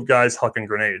handful of guys hucking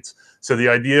grenades. So the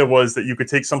idea was that you could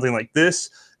take something like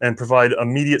this and provide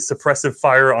immediate suppressive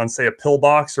fire on, say, a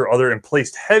pillbox or other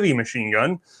emplaced heavy machine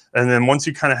gun. And then once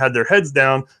you kind of had their heads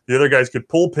down, the other guys could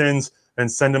pull pins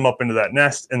and send them up into that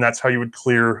nest, and that's how you would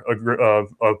clear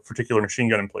a particular machine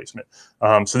gun emplacement.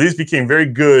 So these became very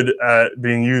good at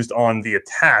being used on the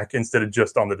attack instead of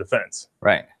just on the defense.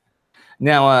 Right.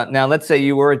 Now let's say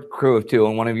you were a crew of 2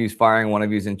 and one of you's firing, one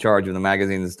of you's in charge of the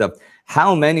magazines and stuff.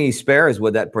 How many spares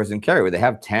would that person carry? Would they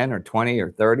have 10 or 20 or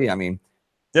 30? I mean,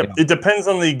 yep, it depends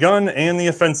on the gun and the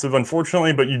offensive,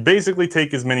 unfortunately, but you basically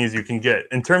take as many as you can get.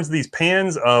 In terms of these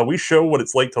pans, we show what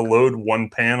it's like to load 1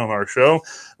 pan on our show.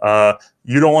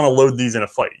 You don't want to load these in a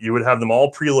fight. You would have them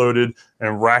all preloaded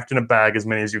and racked in a bag, as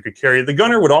many as you could carry. The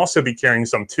gunner would also be carrying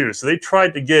some too. So they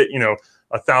tried to get,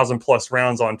 1,000+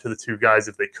 rounds onto the 2 guys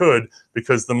if they could,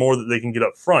 because the more that they can get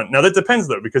up front. Now that depends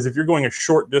though, because if you're going a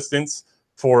short distance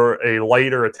for a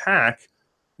lighter attack,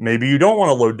 maybe you don't want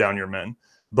to load down your men.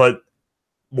 But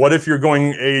what if you're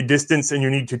going a distance and you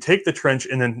need to take the trench?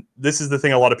 And then this is the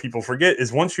thing a lot of people forget,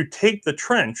 is once you take the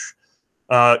trench,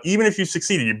 even if you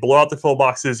succeeded, you blow out the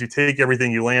pillboxes, you take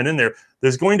everything, you land in there,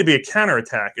 there's going to be a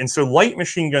counterattack. And so light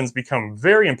machine guns become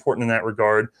very important in that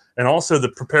regard. And also the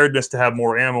preparedness to have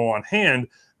more ammo on hand,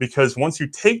 because once you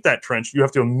take that trench, you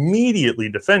have to immediately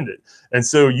defend it. And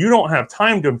so you don't have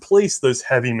time to place those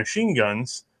heavy machine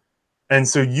guns. And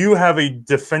so you have a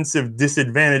defensive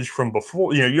disadvantage from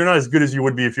before. You're not as good as you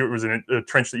would be if it was in a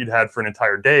trench that you'd had for an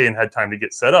entire day and had time to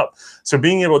get set up. So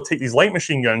being able to take these light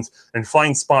machine guns and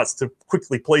find spots to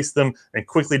quickly place them and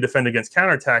quickly defend against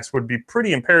counterattacks would be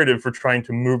pretty imperative for trying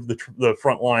to move the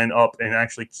front line up and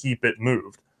actually keep it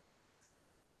moved.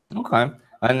 Okay.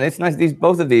 And it's nice.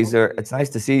 Both of these are, it's nice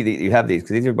to see that you have these,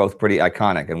 because these are both pretty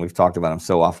iconic and we've talked about them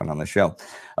so often on the show.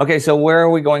 Okay. So where are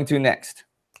we going to next?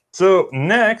 So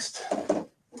next,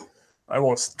 I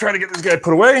will try to get this guy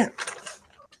put away.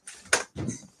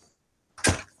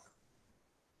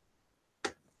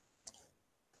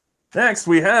 Next,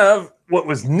 we have what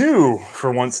was new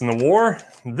for once in the war.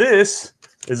 This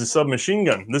is a submachine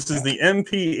gun. This is the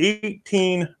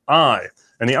MP18I.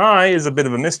 And the I is a bit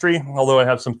of a mystery, although I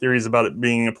have some theories about it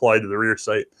being applied to the rear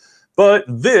sight. But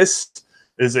this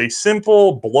is a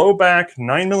simple blowback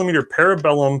 9mm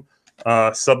Parabellum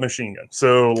submachine gun.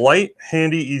 So light,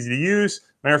 handy, easy to use.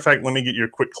 Matter of fact, let me get you a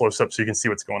quick close-up so you can see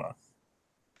what's going on.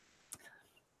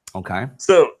 Okay.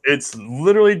 So it's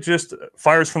literally just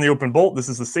fires from the open bolt. This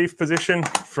is the safe position.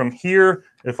 From here,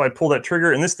 if I pull that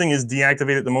trigger, and this thing is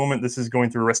deactivated at the moment, this is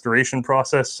going through a restoration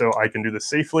process, so I can do this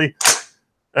safely.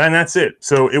 And that's it.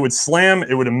 So it would slam,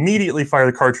 it would immediately fire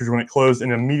the cartridge when it closed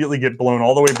and immediately get blown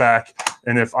all the way back.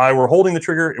 And if I were holding the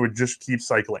trigger, it would just keep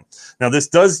cycling. Now this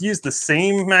does use the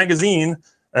same magazine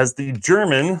as the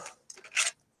German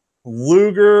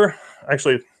Luger,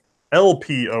 actually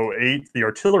LP08, the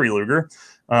artillery Luger.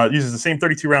 It uses the same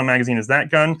 32-round magazine as that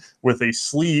gun with a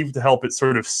sleeve to help it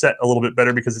sort of set a little bit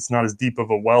better because it's not as deep of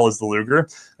a well as the Luger.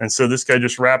 And so this guy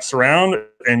just wraps around,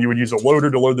 and you would use a loader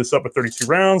to load this up with 32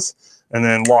 rounds and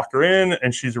then lock her in,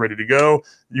 and she's ready to go.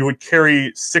 You would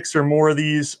carry 6 or more of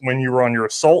these when you were on your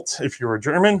assault if you were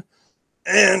German,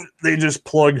 and they just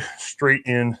plug straight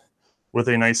in with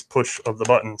a nice push of the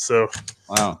button. So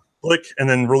wow. Click, and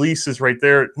then release is right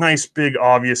there. Nice, big,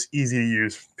 obvious, easy to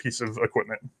use piece of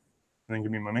equipment. And then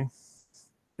give me money.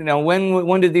 Now,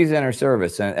 when did these enter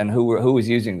service, and who was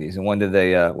using these, and when did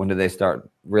they start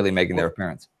really making their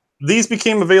appearance? These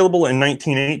became available in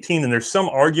 1918, and there's some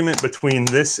argument between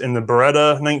this and the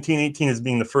Beretta 1918 as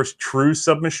being the first true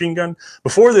submachine gun.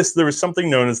 Before this, there was something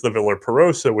known as the Villa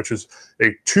Perosa, which is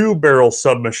a 2-barrel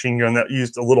submachine gun that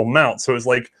used a little mount. So it was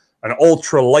like an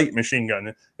ultra light machine gun.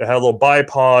 It had a little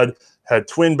bipod, had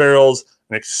twin barrels,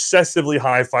 an excessively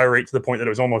high fire rate to the point that it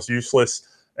was almost useless.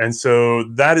 And so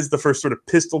that is the first sort of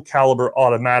pistol caliber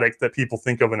automatic that people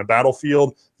think of in a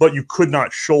battlefield, but you could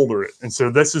not shoulder it. And so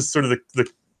this is sort of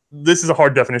this is a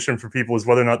hard definition for people, is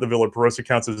whether or not the Villa Perosa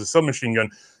counts as a submachine gun,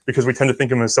 because we tend to think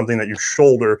of them as something that you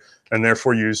shoulder and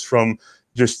therefore use from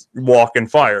just walk and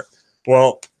fire.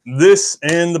 Well, this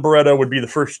and the Beretta would be the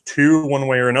first two, one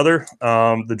way or another.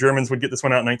 The Germans would get this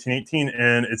one out in 1918,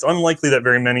 and it's unlikely that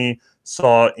very many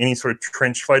saw any sort of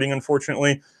trench fighting,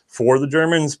 unfortunately, for the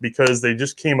Germans, because they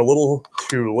just came a little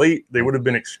too late. They would have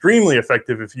been extremely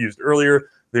effective if used earlier.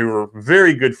 They were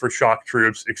very good for shock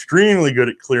troops, extremely good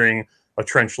at clearing a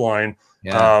trench line.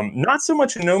 Yeah. Not so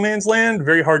much in no man's land,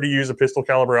 very hard to use a pistol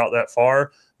caliber out that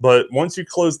far. But once you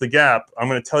close the gap, I'm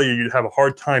going to tell you, you'd have a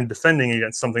hard time defending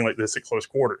against something like this at close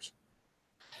quarters.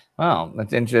 Wow,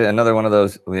 that's interesting. Another one of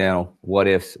those, what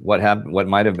ifs, what happened, what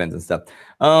might have been and stuff.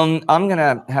 I'm going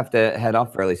to have to head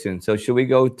off fairly soon. So should we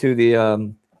go to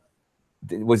the,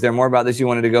 was there more about this you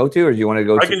wanted to go to, or do you want to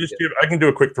go I can do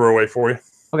a quick throwaway for you.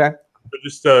 Okay. But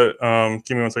just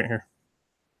give me 1 second here.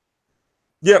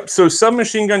 Yep, so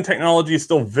submachine gun technology is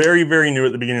still very, very new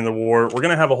at the beginning of the war. We're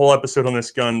going to have a whole episode on this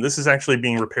gun. This is actually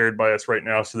being repaired by us right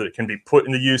now so that it can be put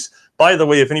into use. By the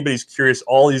way, if anybody's curious,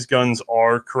 all these guns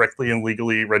are correctly and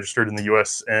legally registered in the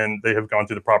U.S., and they have gone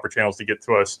through the proper channels to get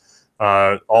to us.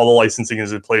 All the licensing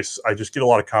is in place. I just get a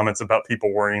lot of comments about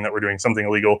people worrying that we're doing something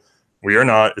illegal. We are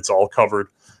not. It's all covered.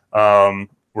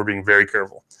 We're being very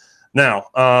careful. Now,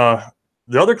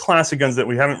 the other class of guns that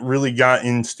we haven't really got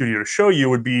in studio to show you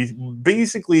would be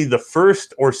basically the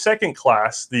first or second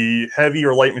class, the heavy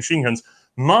or light machine guns,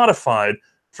 modified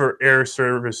for air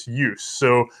service use.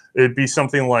 So it'd be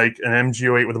something like an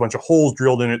MG08 with a bunch of holes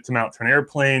drilled in it to mount to an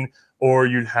airplane, or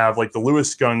you'd have like the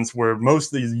Lewis guns, where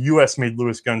most of these US-made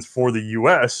Lewis guns for the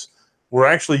US were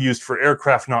actually used for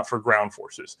aircraft, not for ground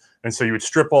forces. And so you would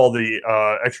strip all the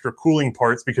extra cooling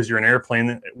parts because you're an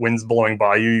airplane, wind's blowing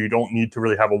by you. You don't need to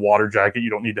really have a water jacket. You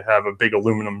don't need to have a big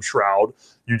aluminum shroud.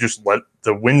 You just let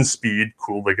the wind speed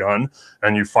cool the gun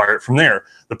and you fire it from there.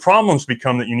 The problems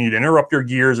become that you need interrupter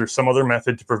gears or some other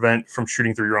method to prevent from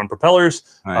shooting through your own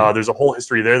propellers. Right. There's a whole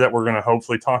history there that we're going to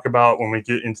hopefully talk about when we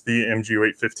get into the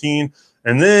MG0815.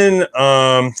 And then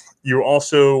you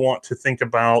also want to think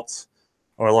about,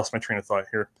 oh, I lost my train of thought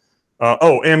here.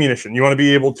 Ammunition. You want to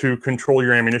be able to control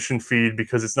your ammunition feed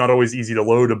because it's not always easy to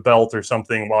load a belt or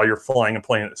something while you're flying a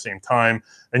plane at the same time.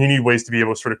 And you need ways to be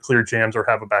able to sort of clear jams or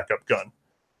have a backup gun.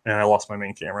 And I lost my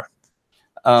main camera.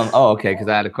 Okay, because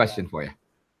I had a question for you.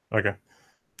 Okay.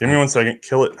 Give me 1 second.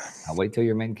 Kill it. I'll wait till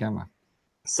your main camera.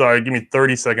 Sorry, give me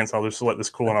 30 seconds. I'll just let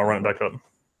this cool and I'll run it back up.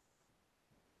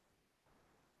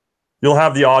 You'll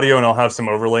have the audio and I'll have some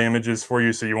overlay images for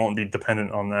you so you won't be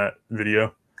dependent on that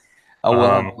video. Oh,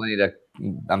 well,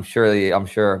 I'm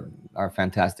sure our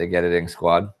fantastic editing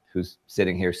squad, who's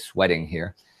sitting here sweating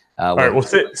here. All right, well,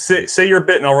 say your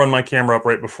bit and I'll run my camera up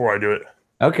right before I do it.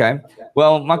 Okay.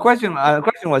 Well, my question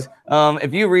was,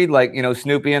 if you read, like,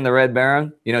 Snoopy and the Red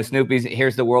Baron, Snoopy's,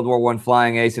 here's the World War I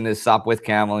flying ace in his Sopwith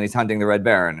camel and he's hunting the Red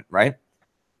Baron, right?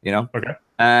 Okay.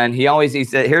 And he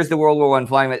said, here's the World War I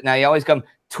flying. Now, he always come,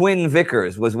 Twin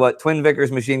Vickers Twin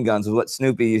Vickers machine guns was what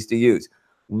Snoopy used to use.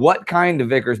 What kind of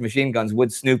Vickers machine guns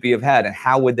would Snoopy have had, and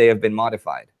how would they have been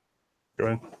modified? Go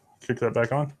ahead, kick that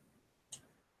back on.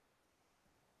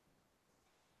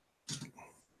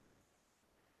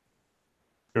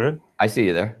 Go ahead. I see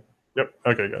you there. Yep.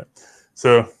 Okay, got it.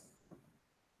 So,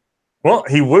 well,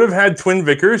 he would have had twin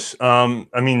Vickers. I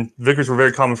mean, Vickers were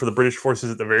very common for the British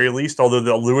forces at the very least, although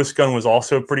the Lewis gun was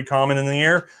also pretty common in the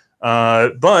air.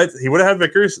 But he would have had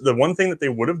Vickers. The one thing that they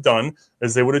would have done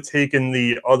is they would have taken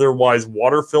the otherwise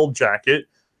water-filled jacket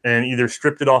and either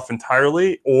stripped it off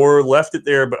entirely or left it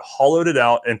there but hollowed it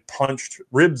out and punched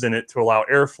ribs in it to allow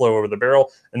airflow over the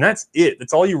barrel. And that's it.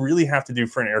 That's all you really have to do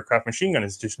for an aircraft machine gun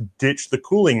is just ditch the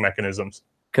cooling mechanisms.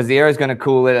 Because the air is going to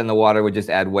cool it and the water would just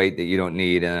add weight that you don't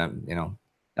need. And,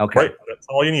 okay. Right. That's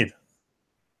all you need.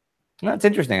 That's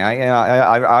interesting.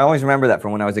 I always remember that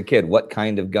from when I was a kid, what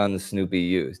kind of guns Snoopy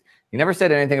used. He never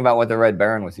said anything about what the Red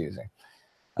Baron was using.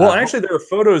 Well, actually, there are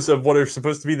photos of what are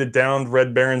supposed to be the downed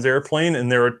Red Baron's airplane,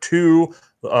 and there are two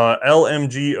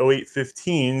LMG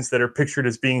 0815s that are pictured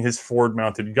as being his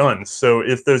forward-mounted guns. So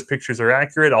if those pictures are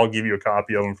accurate, I'll give you a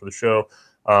copy of them for the show.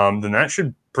 Then that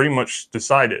should pretty much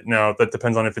decide it. Now, that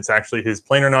depends on if it's actually his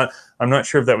plane or not. I'm not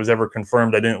sure if that was ever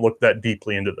confirmed. I didn't look that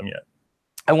deeply into them yet.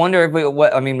 I wonder if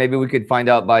maybe we could find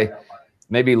out by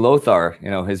maybe Lothar,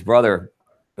 his brother,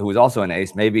 who was also an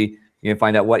ace. Maybe you can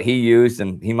find out what he used,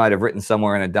 and he might have written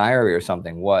somewhere in a diary or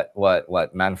something what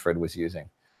Manfred was using.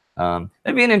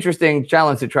 That'd be an interesting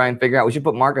challenge to try and figure out. We should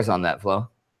put Marcus on that, Flo.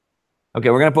 Okay,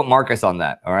 we're gonna put Marcus on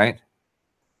that. All right.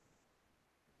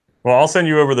 Well, I'll send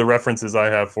you over the references I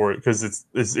have for it because it's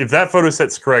if that photo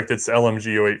set's correct, it's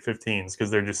LMG 0815s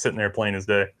because they're just sitting there plain as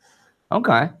day.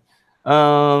 Okay.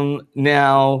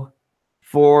 Now,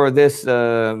 for this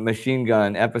machine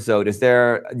gun episode,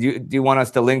 do you want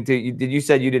us to link to? You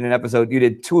said you did an episode. You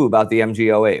did 2 about the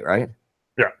MG08, right?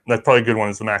 Yeah, that's probably a good one.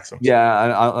 Is the Maxim.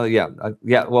 Yeah,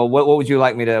 yeah. Well, what would you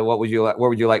like me to? Where would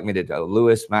you like me to go?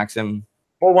 Lewis, Maxim.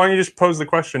 Well, why don't you just pose the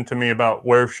question to me about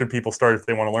where should people start if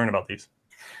they want to learn about these?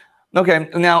 Okay,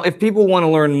 now if people want to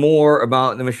learn more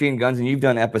about the machine guns, and you've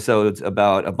done episodes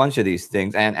about a bunch of these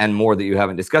things and more that you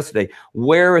haven't discussed today,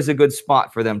 where is a good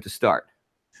spot for them to start?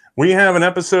 We have an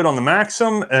episode on the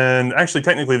Maxim, and actually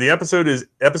technically the episode is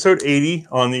episode 80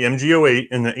 on the MG08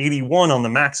 and the 81 on the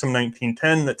Maxim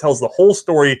 1910 that tells the whole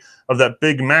story of that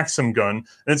big Maxim gun.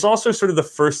 And it's also sort of the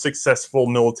first successful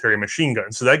military machine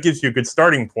gun. So that gives you a good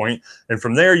starting point. And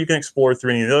from there, you can explore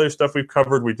through any of the other stuff we've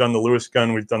covered. We've done the Lewis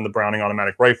gun, we've done the Browning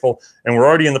automatic rifle, and we're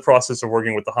already in the process of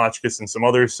working with the Hotchkiss and some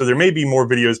others. So there may be more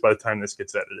videos by the time this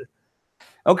gets edited.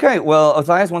 Okay, well,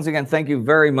 Ozias, once again, thank you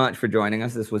very much for joining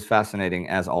us. This was fascinating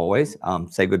as always.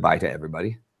 Say goodbye to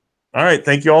everybody. All right,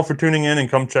 thank you all for tuning in, and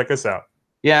come check us out.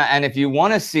 Yeah, and if you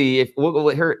want to see,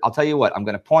 here, I'll tell you what, I'm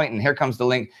going to point, and here comes the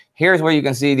link. Here's where you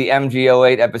can see the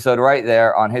MG08 episode right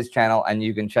there on his channel, and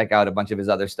you can check out a bunch of his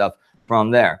other stuff from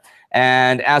there.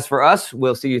 And as for us,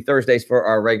 we'll see you Thursdays for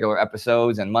our regular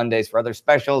episodes, and Mondays for other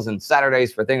specials, and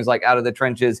Saturdays for things like Out of the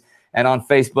Trenches, and on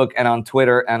Facebook, and on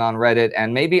Twitter, and on Reddit,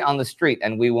 and maybe on the street.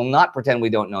 And we will not pretend we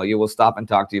don't know you. We'll stop and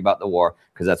talk to you about the war,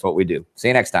 because that's what we do. See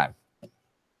you next time.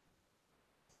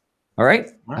 All right?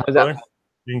 All right, brother.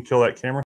 You can kill that camera.